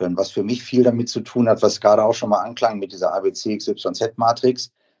machen zu können, was für mich viel damit zu tun hat, was gerade auch schon mal anklang mit dieser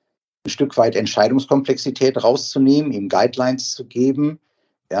ABC-XYZ-Matrix, ein Stück weit Entscheidungskomplexität rauszunehmen, ihm Guidelines zu geben,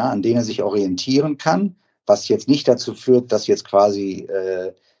 ja, an denen er sich orientieren kann, was jetzt nicht dazu führt, dass jetzt quasi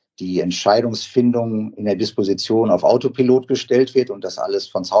die Entscheidungsfindung in der Disposition auf Autopilot gestellt wird und das alles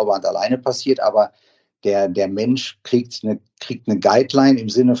von Zauberhand alleine passiert, aber der Mensch kriegt eine Guideline im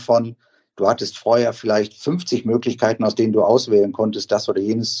Sinne von, du hattest vorher vielleicht 50 Möglichkeiten, aus denen du auswählen konntest, das oder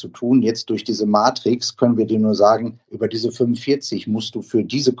jenes zu tun. Jetzt durch diese Matrix können wir dir nur sagen, über diese 45 musst du für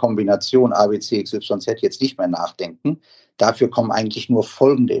diese Kombination A, B, C, X, Y, Z jetzt nicht mehr nachdenken. Dafür kommen eigentlich nur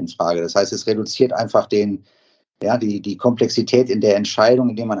folgende in Frage. Das heißt, es reduziert einfach die Komplexität in der Entscheidung,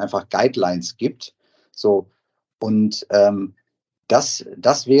 indem man einfach Guidelines gibt. So. Und das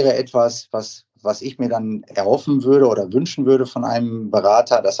wäre etwas, was ich mir dann erhoffen würde oder wünschen würde von einem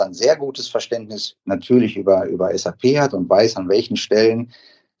Berater, dass er ein sehr gutes Verständnis natürlich über SAP hat und weiß, an welchen Stellen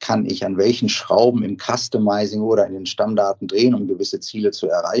kann ich an welchen Schrauben im Customizing oder in den Stammdaten drehen, um gewisse Ziele zu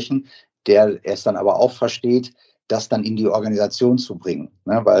erreichen, der es dann aber auch versteht, das dann in die Organisation zu bringen.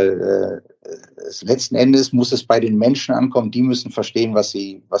 Ne? Weil letzten Endes muss es bei den Menschen ankommen, die müssen verstehen, was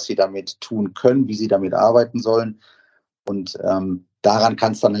sie damit tun können, wie sie damit arbeiten sollen. Und daran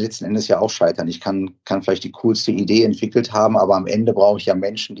kann es dann letzten Endes ja auch scheitern. Ich kann vielleicht die coolste Idee entwickelt haben, aber am Ende brauche ich ja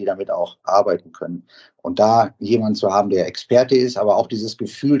Menschen, die damit auch arbeiten können. Und da jemanden zu haben, der Experte ist, aber auch dieses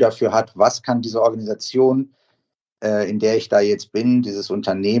Gefühl dafür hat, was kann diese Organisation, in der ich da jetzt bin, dieses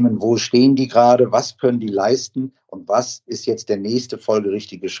Unternehmen, wo stehen die gerade, was können die leisten und was ist jetzt der nächste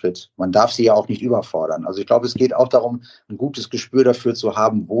folgerichtige Schritt. Man darf sie ja auch nicht überfordern. Also ich glaube, es geht auch darum, ein gutes Gespür dafür zu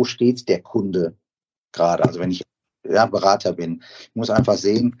haben, wo steht der Kunde gerade. Also wenn ich Berater bin. Ich muss einfach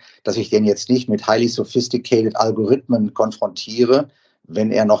sehen, dass ich den jetzt nicht mit highly sophisticated Algorithmen konfrontiere,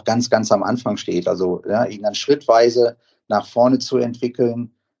 wenn er noch ganz, ganz am Anfang steht. Also ihn dann schrittweise nach vorne zu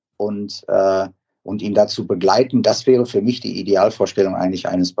entwickeln und ihn dazu begleiten, das wäre für mich die Idealvorstellung eigentlich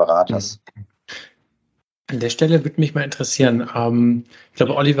eines Beraters. An der Stelle würde mich mal interessieren, ich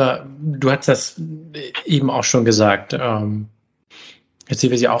glaube, Oliver, du hast das eben auch schon gesagt, jetzt haben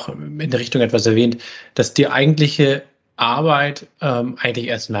wir sie auch in der Richtung etwas erwähnt, dass die eigentliche Arbeit eigentlich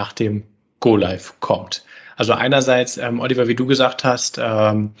erst nach dem Go-Live kommt. Also einerseits, Oliver, wie du gesagt hast,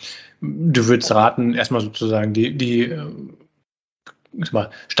 du würdest raten, erstmal sozusagen die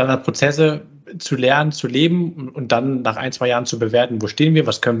Standardprozesse zu lernen, zu leben und dann nach 1, 2 Jahren zu bewerten, wo stehen wir,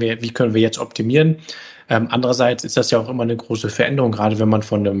 wie können wir jetzt optimieren. Andererseits ist das ja auch immer eine große Veränderung, gerade wenn man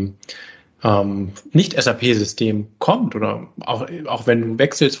von einem Nicht-SAP-System kommt oder auch wenn du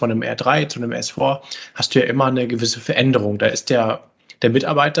wechselst von einem R3 zu einem S4, hast du ja immer eine gewisse Veränderung. Da ist der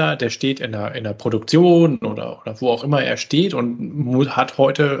Mitarbeiter, der steht in der Produktion oder wo auch immer er steht und hat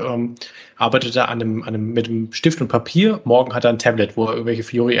heute, arbeitet er mit einem Stift und Papier, morgen hat er ein Tablet, wo er irgendwelche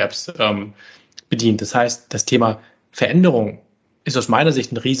Fiori-Apps bedient. Das heißt, das Thema Veränderung ist aus meiner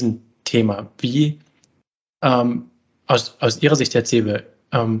Sicht ein Riesenthema. Wie aus Ihrer Sicht, Herr Cewe,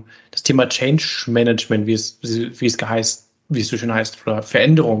 das Thema Change Management, wie es so schön heißt, oder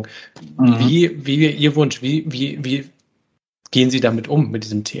Veränderung, wie Ihr Wunsch, wie gehen Sie damit mit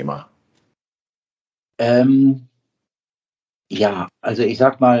diesem Thema? Ja, also ich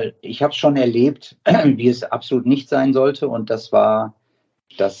sag mal, ich habe es schon erlebt, wie es absolut nicht sein sollte. Und das war,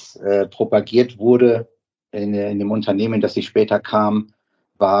 dass propagiert wurde in dem Unternehmen, das ich später kam,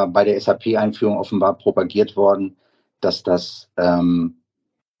 war bei der SAP-Einführung offenbar propagiert worden, dass das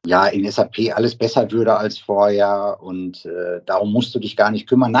in SAP alles besser würde als vorher und darum musst du dich gar nicht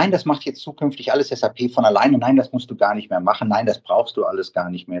kümmern. Nein, das macht jetzt zukünftig alles SAP von alleine. Nein, das musst du gar nicht mehr machen. Nein, das brauchst du alles gar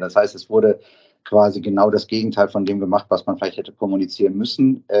nicht mehr. Das heißt, es wurde quasi genau das Gegenteil von dem gemacht, was man vielleicht hätte kommunizieren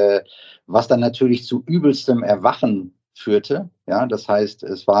müssen, was dann natürlich zu übelstem Erwachen führte. Ja, das heißt,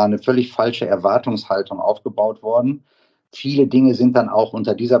 es war eine völlig falsche Erwartungshaltung aufgebaut worden. Viele Dinge sind dann auch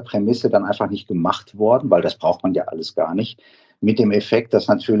unter dieser Prämisse dann einfach nicht gemacht worden, weil das braucht man ja alles gar nicht. Mit dem Effekt, dass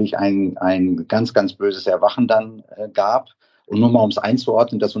natürlich ein ganz, ganz böses Erwachen dann gab. Und nur mal, um es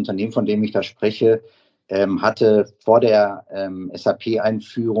einzuordnen, das Unternehmen, von dem ich da spreche, hatte vor der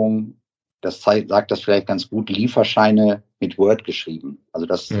SAP-Einführung, sagt das vielleicht ganz gut, Lieferscheine mit Word geschrieben. Also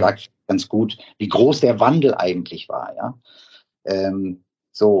das sagt ganz gut, wie groß der Wandel eigentlich war. Ja? Da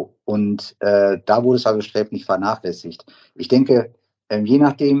wurde es also sträflich vernachlässigt. Ich denke, je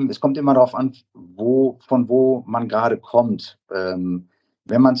nachdem, es kommt immer darauf an, von wo man gerade kommt. Wenn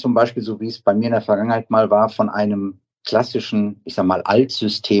man zum Beispiel, so wie es bei mir in der Vergangenheit mal war, von einem klassischen, ich sag mal,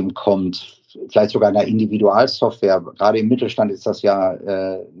 Altsystem kommt, vielleicht sogar einer Individualsoftware, gerade im Mittelstand ist das ja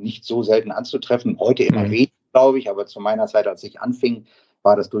nicht so selten anzutreffen, heute immer weniger, glaube ich, aber zu meiner Zeit, als ich anfing,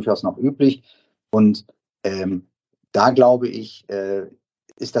 war das durchaus noch üblich. Und da glaube ich,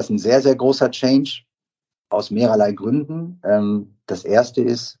 ist das ein sehr, sehr großer Change aus mehrerlei Gründen. Das erste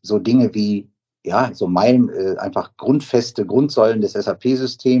ist so Dinge wie, einfach grundfeste Grundsäulen des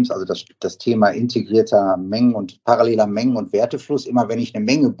SAP-Systems, also das Thema integrierter Mengen und paralleler Mengen- und Wertefluss. Immer wenn ich eine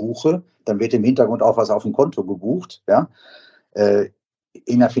Menge buche, dann wird im Hintergrund auch was auf dem Konto gebucht, ja.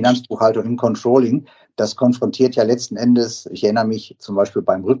 In der Finanzbuchhaltung, im Controlling. Das konfrontiert ja letzten Endes, ich erinnere mich zum Beispiel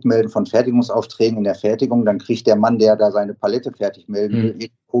beim Rückmelden von Fertigungsaufträgen in der Fertigung, dann kriegt der Mann, der da seine Palette fertig melden will, eine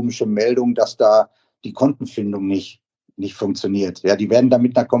komische Meldung, dass da die Kontenfindung nicht funktioniert. Ja, die werden da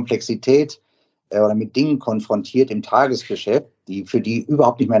mit einer Komplexität oder mit Dingen konfrontiert im Tagesgeschäft, für die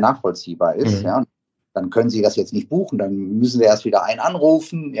überhaupt nicht mehr nachvollziehbar ist. Ja. Dann können sie das jetzt nicht buchen, dann müssen sie erst wieder einen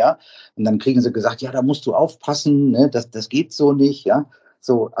anrufen, ja, und dann kriegen sie gesagt, ja, da musst du aufpassen, ne, das geht so nicht, ja.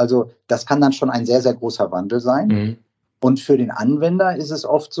 So, also das kann dann schon ein sehr, sehr großer Wandel sein. Und für den Anwender ist es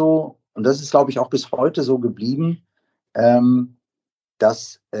oft so, und das ist, glaube ich, auch bis heute so geblieben,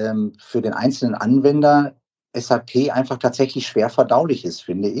 dass für den einzelnen Anwender SAP einfach tatsächlich schwer verdaulich ist,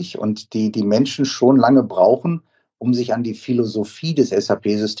 finde ich. Und die Menschen schon lange brauchen, um sich an die Philosophie des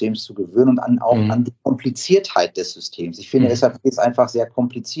SAP-Systems zu gewöhnen und auch an die Kompliziertheit des Systems. Ich finde, SAP ist einfach sehr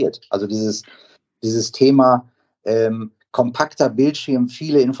kompliziert. Also dieses Thema kompakter Bildschirm,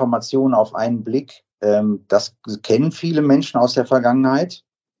 viele Informationen auf einen Blick, das kennen viele Menschen aus der Vergangenheit,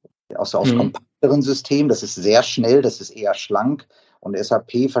 aus kompakteren Systemen. Das ist sehr schnell, das ist eher schlank. Und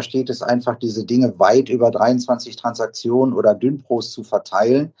SAP versteht es einfach, diese Dinge weit über 23 Transaktionen oder Dynpros zu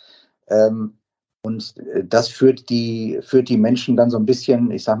verteilen. Und das führt die Menschen dann so ein bisschen,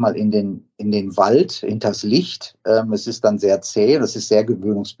 ich sag mal, in den Wald, hinters Licht. Es ist dann sehr zäh, das ist sehr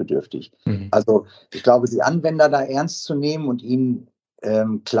gewöhnungsbedürftig. Also ich glaube, die Anwender da ernst zu nehmen und ihnen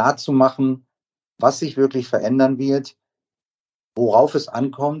klar zu machen, was sich wirklich verändern wird, worauf es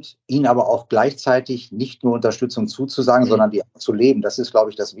ankommt, ihnen aber auch gleichzeitig nicht nur Unterstützung zuzusagen, sondern die auch zu leben. Das ist, glaube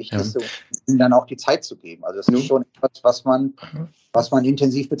ich, das Wichtigste, und ihnen dann auch die Zeit zu geben. Also das ist schon etwas, was man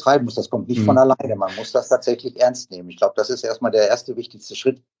intensiv betreiben muss. Das kommt nicht von alleine. Man muss das tatsächlich ernst nehmen. Ich glaube, das ist erstmal der erste wichtigste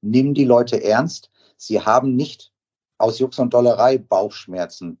Schritt. Nimm die Leute ernst. Sie haben nicht aus Jux und Dollerei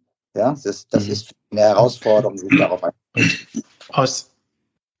Bauchschmerzen. Ja, das ist eine Herausforderung, sich darauf einzustellen.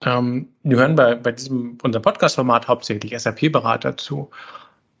 Wir hören bei unserem Podcast-Format hauptsächlich SAP-Berater zu.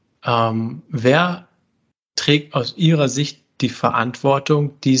 Wer trägt aus Ihrer Sicht die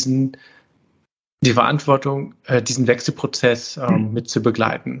Verantwortung, diesen Wechselprozess mit zu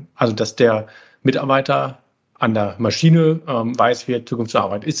begleiten? Also, dass der Mitarbeiter an der Maschine weiß, wie er Zukunft zu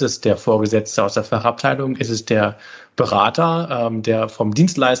arbeiten. Ist es der Vorgesetzte aus der Fachabteilung? Ist es der Berater, der vom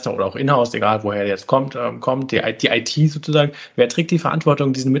Dienstleister oder auch Inhouse, egal woher er jetzt kommt, die IT sozusagen? Wer trägt die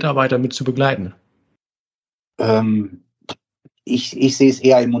Verantwortung, diesen Mitarbeiter mit zu begleiten? Ich sehe es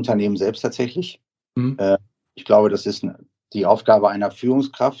eher im Unternehmen selbst tatsächlich. Ich glaube, das ist die Aufgabe einer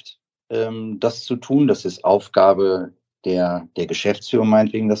Führungskraft, das zu tun. Das ist Aufgabe der Geschäftsführung,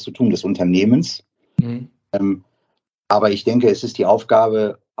 meinetwegen, das zu tun, des Unternehmens. Aber ich denke, es ist die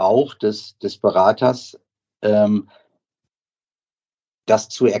Aufgabe auch des Beraters, das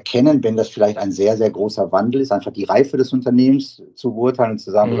zu erkennen, wenn das vielleicht ein sehr, sehr großer Wandel ist, einfach die Reife des Unternehmens zu beurteilen und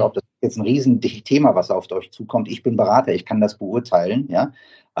zu sagen, das ist jetzt ein Riesenthema, was auf euch zukommt. Ich bin Berater, ich kann das beurteilen. Ja?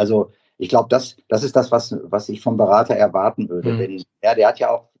 Also ich glaube, das ist das, was ich vom Berater erwarten würde. Denn der hat ja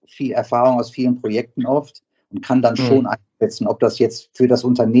auch viel Erfahrung aus vielen Projekten oft und kann dann schon einschätzen, ob das jetzt für das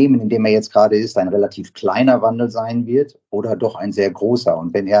Unternehmen, in dem er jetzt gerade ist, ein relativ kleiner Wandel sein wird oder doch ein sehr großer.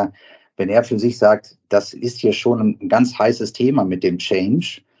 Und wenn er für sich sagt, das ist hier schon ein ganz heißes Thema mit dem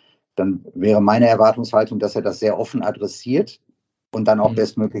Change, dann wäre meine Erwartungshaltung, dass er das sehr offen adressiert und dann auch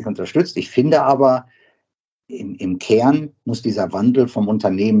bestmöglich unterstützt. Ich finde aber, im Kern muss dieser Wandel vom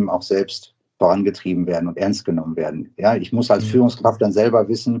Unternehmen auch selbst vorangetrieben werden und ernst genommen werden. Ja, ich muss als Führungskraft dann selber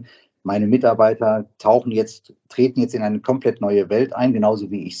wissen, meine Mitarbeiter treten jetzt in eine komplett neue Welt ein,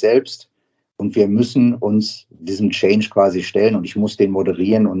 genauso wie ich selbst. Und wir müssen uns diesem Change quasi stellen und ich muss den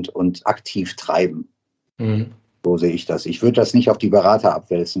moderieren und aktiv treiben. So sehe ich das. Ich würde das nicht auf die Berater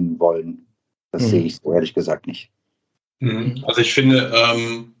abwälzen wollen. Das sehe ich so ehrlich gesagt nicht. Also ich finde,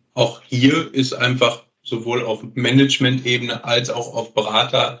 auch hier ist einfach sowohl auf Management-Ebene als auch auf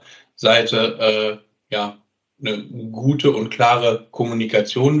Beraterseite eine gute und klare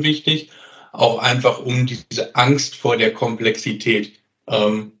Kommunikation wichtig. Auch einfach um diese Angst vor der Komplexität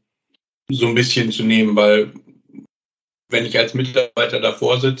so ein bisschen zu nehmen, weil wenn ich als Mitarbeiter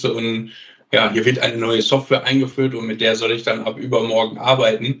davor sitze und hier wird eine neue Software eingeführt und mit der soll ich dann ab übermorgen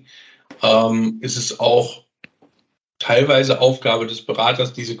arbeiten, ist es auch teilweise Aufgabe des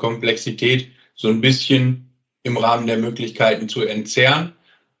Beraters, diese Komplexität so ein bisschen im Rahmen der Möglichkeiten zu entzerren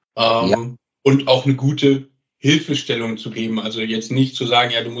und auch eine gute Hilfestellung zu geben. Also jetzt nicht zu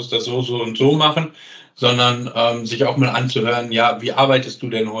sagen, du musst das so und so machen, sondern sich auch mal anzuhören, wie arbeitest du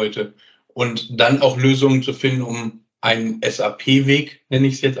denn heute? Und dann auch Lösungen zu finden, um einen SAP-Weg, nenne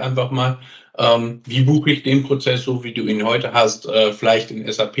ich es jetzt einfach mal. Wie buche ich den Prozess, so wie du ihn heute hast, vielleicht in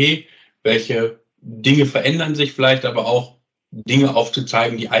SAP? Welche Dinge verändern sich vielleicht, aber auch Dinge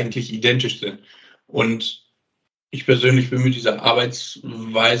aufzuzeigen, die eigentlich identisch sind. Und ich persönlich bin mit dieser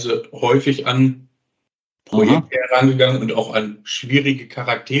Arbeitsweise häufig an Projekte herangegangen und auch an schwierige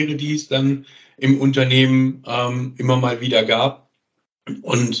Charaktere, die es dann im Unternehmen immer mal wieder gab.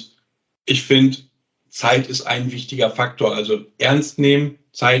 Und ich finde, Zeit ist ein wichtiger Faktor. Also ernst nehmen,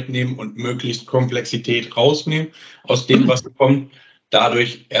 Zeit nehmen und möglichst Komplexität rausnehmen aus dem, was kommt.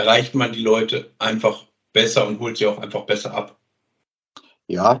 Dadurch erreicht man die Leute einfach besser und holt sie auch einfach besser ab.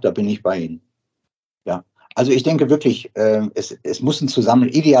 Ja, da bin ich bei Ihnen. Ja, also ich denke wirklich, es muss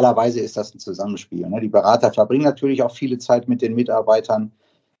idealerweise ist das ein Zusammenspiel. Ne? Die Berater verbringen natürlich auch viele Zeit mit den Mitarbeitern,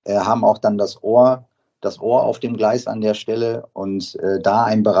 haben auch dann das Ohr auf dem Gleis an der Stelle und da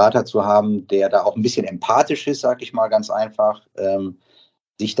einen Berater zu haben, der da auch ein bisschen empathisch ist, sage ich mal ganz einfach,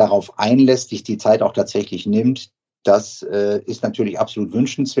 sich darauf einlässt, sich die Zeit auch tatsächlich nimmt, das ist natürlich absolut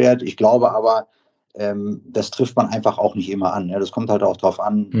wünschenswert. Ich glaube aber, das trifft man einfach auch nicht immer an. Ja? Das kommt halt auch darauf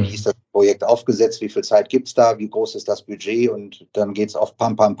an, wie ist das Projekt aufgesetzt, wie viel Zeit gibt es da, wie groß ist das Budget und dann geht es auf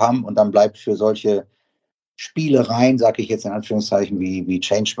Pam, Pam, Pam und dann bleibt für solche Spielereien, sage ich jetzt in Anführungszeichen, wie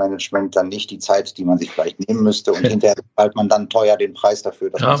Change Management dann nicht die Zeit, die man sich vielleicht nehmen müsste und hinterher zahlt man dann teuer den Preis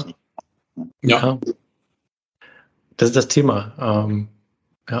dafür, dass man es nicht macht. Ja, das ist das Thema.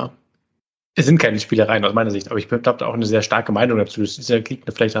 Es sind keine Spielereien aus meiner Sicht, aber ich habe da auch eine sehr starke Meinung dazu. Das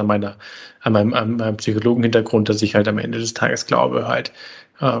liegt vielleicht an meinem Psychologen-Hintergrund, dass ich halt am Ende des Tages glaube,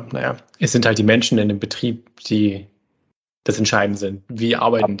 es sind halt die Menschen in dem Betrieb, die das Entscheidende sind. Wie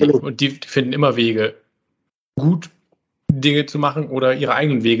arbeiten die? Und die finden immer Wege, gut Dinge zu machen oder ihre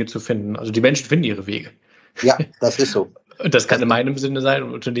eigenen Wege zu finden. Also die Menschen finden ihre Wege. Ja, das ist so. Das kann in meinem Sinne sein,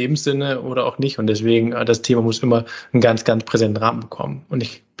 im Unternehmenssinne oder auch nicht. Und deswegen, das Thema muss immer einen ganz, ganz präsenten Rahmen bekommen. Und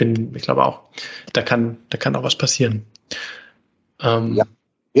ich glaube auch, da kann auch was passieren. Ja,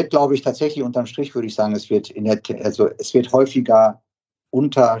 wird, glaube ich, tatsächlich unterm Strich, würde ich sagen, es wird häufiger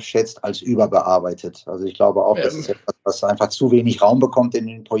unterschätzt als überbearbeitet. Also ich glaube auch, das ist etwas, was einfach zu wenig Raum bekommt in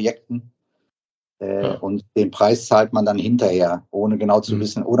den Projekten. Und den Preis zahlt man dann hinterher, ohne genau zu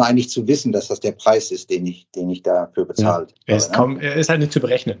wissen, oder eigentlich zu wissen, dass das der Preis ist, den ich dafür bezahlt. Ja. Er ist halt nicht zu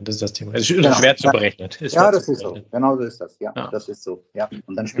berechnen, das ist das Thema. Es ist schwer zu berechnen. Das ist so. Genau so ist das. Ja, das ist so. Ja.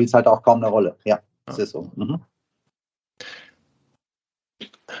 Und dann spielt es halt auch kaum eine Rolle. Ja, das ist so. Mhm.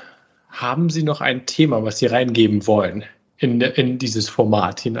 Haben Sie noch ein Thema, was Sie reingeben wollen in dieses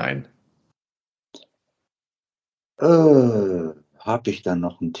Format hinein? Habe ich dann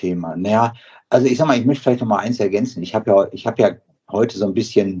noch ein Thema? Naja, also ich sag mal, ich möchte vielleicht noch mal eins ergänzen. Ich habe ja heute so ein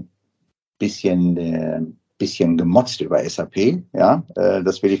bisschen gemotzt über SAP. Ja,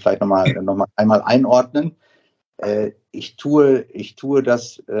 das will ich vielleicht noch mal einmal einordnen. Ich tue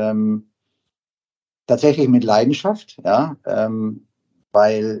das tatsächlich mit Leidenschaft, ja,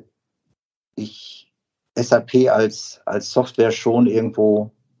 weil ich SAP als Software schon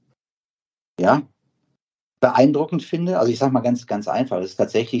irgendwo, ja, beeindruckend finde. Also ich sage mal ganz, ganz einfach. Es ist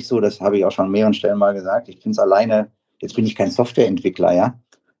tatsächlich so, das habe ich auch schon an mehreren Stellen mal gesagt. Ich finde es alleine, jetzt bin ich kein Softwareentwickler, ja,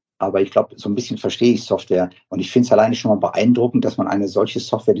 aber ich glaube, so ein bisschen verstehe ich Software. Und ich finde es alleine schon mal beeindruckend, dass man eine solche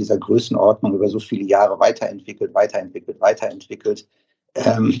Software dieser Größenordnung über so viele Jahre weiterentwickelt.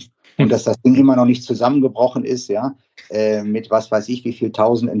 Und dass das Ding immer noch nicht zusammengebrochen ist, ja, mit was weiß ich, wie viel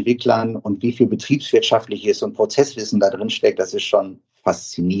 1000 Entwicklern und wie viel betriebswirtschaftliches und Prozesswissen da drin steckt, das ist schon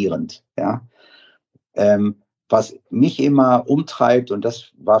faszinierend, ja. Was mich immer umtreibt, und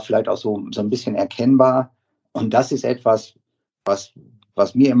das war vielleicht auch so ein bisschen erkennbar, und das ist etwas, was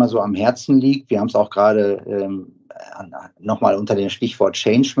mir immer so am Herzen liegt. Wir haben es auch gerade nochmal unter dem Stichwort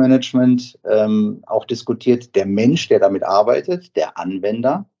Change Management auch diskutiert. Der Mensch, der damit arbeitet, der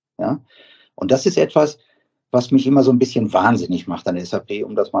Anwender. Ja? Und das ist etwas, was mich immer so ein bisschen wahnsinnig macht an SAP,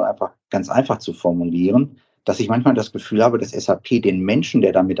 um das mal ganz einfach zu formulieren, dass ich manchmal das Gefühl habe, dass SAP den Menschen,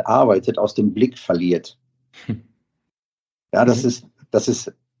 der damit arbeitet, aus dem Blick verliert. Ja, dass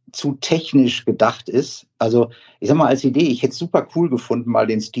es zu technisch gedacht ist. Also ich sag mal als Idee, ich hätte es super cool gefunden, mal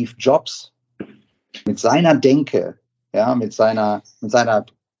den Steve Jobs mit seiner Denke, ja, mit seiner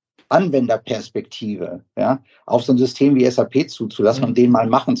Anwenderperspektive, ja, auf so ein System wie SAP zuzulassen und den mal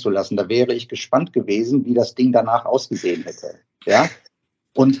machen zu lassen. Da wäre ich gespannt gewesen, wie das Ding danach ausgesehen hätte. Ja.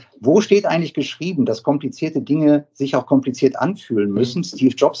 Und wo steht eigentlich geschrieben, dass komplizierte Dinge sich auch kompliziert anfühlen müssen?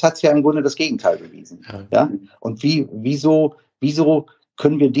 Steve Jobs hat es ja im Grunde das Gegenteil bewiesen. Ja? Und wieso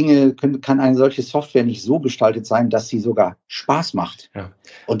kann eine solche Software nicht so gestaltet sein, dass sie sogar Spaß macht? Ja.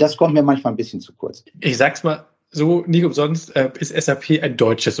 Und das kommt mir manchmal ein bisschen zu kurz. Ich sag's mal so, nicht umsonst ist SAP ein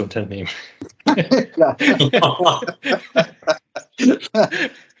deutsches Unternehmen. Ja.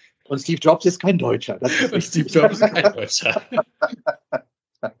 Und Steve Jobs ist kein Deutscher. Und Steve Jobs ist kein Deutscher.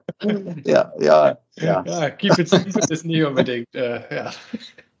 Ja. Keep it ist nicht unbedingt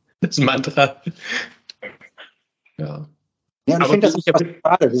das Mantra. Ja. Ja, und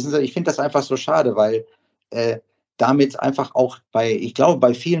ich finde das einfach so schade, weil damit einfach auch ich glaube,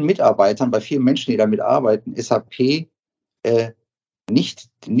 bei vielen Mitarbeitern, bei vielen Menschen, die damit arbeiten, SAP nicht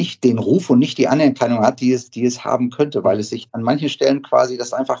den Ruf und nicht die Anerkennung hat, die es haben könnte, weil es sich an manchen Stellen quasi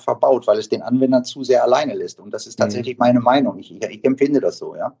das einfach verbaut, weil es den Anwender zu sehr alleine lässt. Und das ist tatsächlich meine Meinung. Ich empfinde das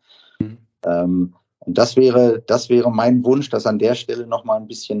so, ja. Und das wäre mein Wunsch, dass an der Stelle nochmal ein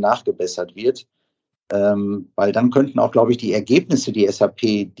bisschen nachgebessert wird. Weil dann könnten auch, glaube ich, die Ergebnisse, die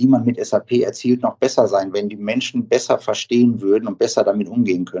man mit SAP erzielt, noch besser sein, wenn die Menschen besser verstehen würden und besser damit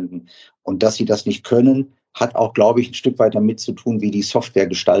umgehen könnten. Und dass sie das nicht können, hat auch, glaube ich, ein Stück weit damit zu tun, wie die Software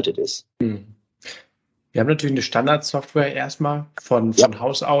gestaltet ist. Wir haben natürlich eine Standardsoftware erstmal von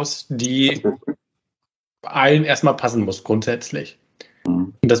Haus aus, die allen erstmal passen muss, grundsätzlich.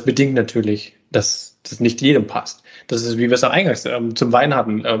 Und das bedingt natürlich, dass das nicht jedem passt. Das ist, wie wir es auch eingangs zum Wein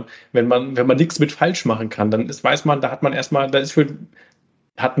hatten. Wenn man nichts mit falsch machen kann, dann weiß man, da hat man erstmal,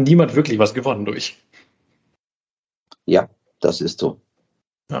 hat niemand wirklich was gewonnen durch. Ja, das ist so.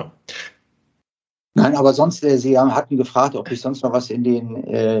 Ja. Nein, aber sonst, Sie hatten gefragt, ob ich sonst noch was in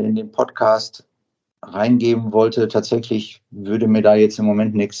den Podcast reingeben wollte. Tatsächlich würde mir da jetzt im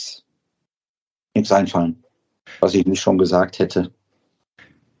Moment nichts einfallen, was ich nicht schon gesagt hätte.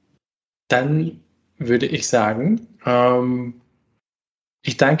 Dann würde ich sagen,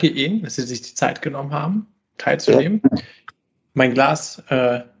 ich danke Ihnen, dass Sie sich die Zeit genommen haben, teilzunehmen. Mein Glas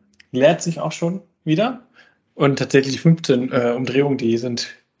leert sich auch schon wieder. Und tatsächlich die 15 Umdrehungen, die sind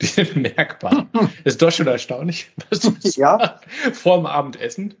merkbar. Das ist doch schon erstaunlich, was du vor dem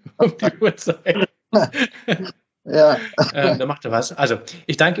Abendessen um die Uhrzeit. Ja. Da macht er was. Also,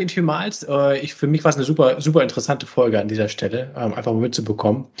 ich danke Ihnen vielmals. Für mich war es eine super, super interessante Folge an dieser Stelle, einfach mal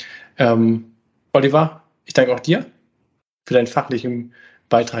mitzubekommen. Oliver, ich danke auch dir für deinen fachlichen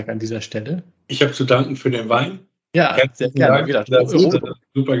Beitrag an dieser Stelle. Ich habe zu danken für den Wein. Ja, sehr gerne. Wieder.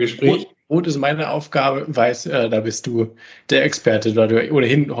 Super Gespräch. Rot ist meine Aufgabe, weiß, da bist du der Experte, weil du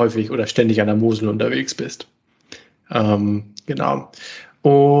ohnehin häufig oder ständig an der Mosel unterwegs bist. Genau.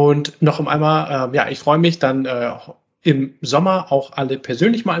 Und noch einmal, ich freue mich dann im Sommer auch alle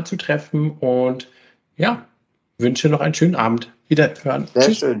persönlich mal zu treffen und wünsche noch einen schönen Abend. Wiederhören.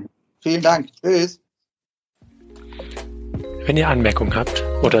 Sehr schön. Vielen Dank. Tschüss. Wenn ihr Anmerkungen habt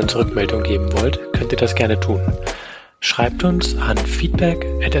oder uns Rückmeldung geben wollt, könnt ihr das gerne tun. Schreibt uns an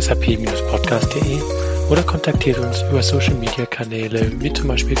feedback@sap-podcast.de oder kontaktiert uns über Social-Media-Kanäle wie zum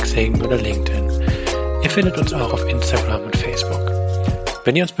Beispiel Xing oder LinkedIn. Ihr findet uns auch auf Instagram und Facebook.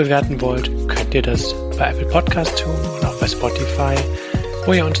 Wenn ihr uns bewerten wollt, könnt ihr das bei Apple Podcasts tun und auch bei Spotify,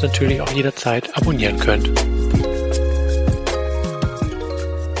 wo ihr uns natürlich auch jederzeit abonnieren könnt.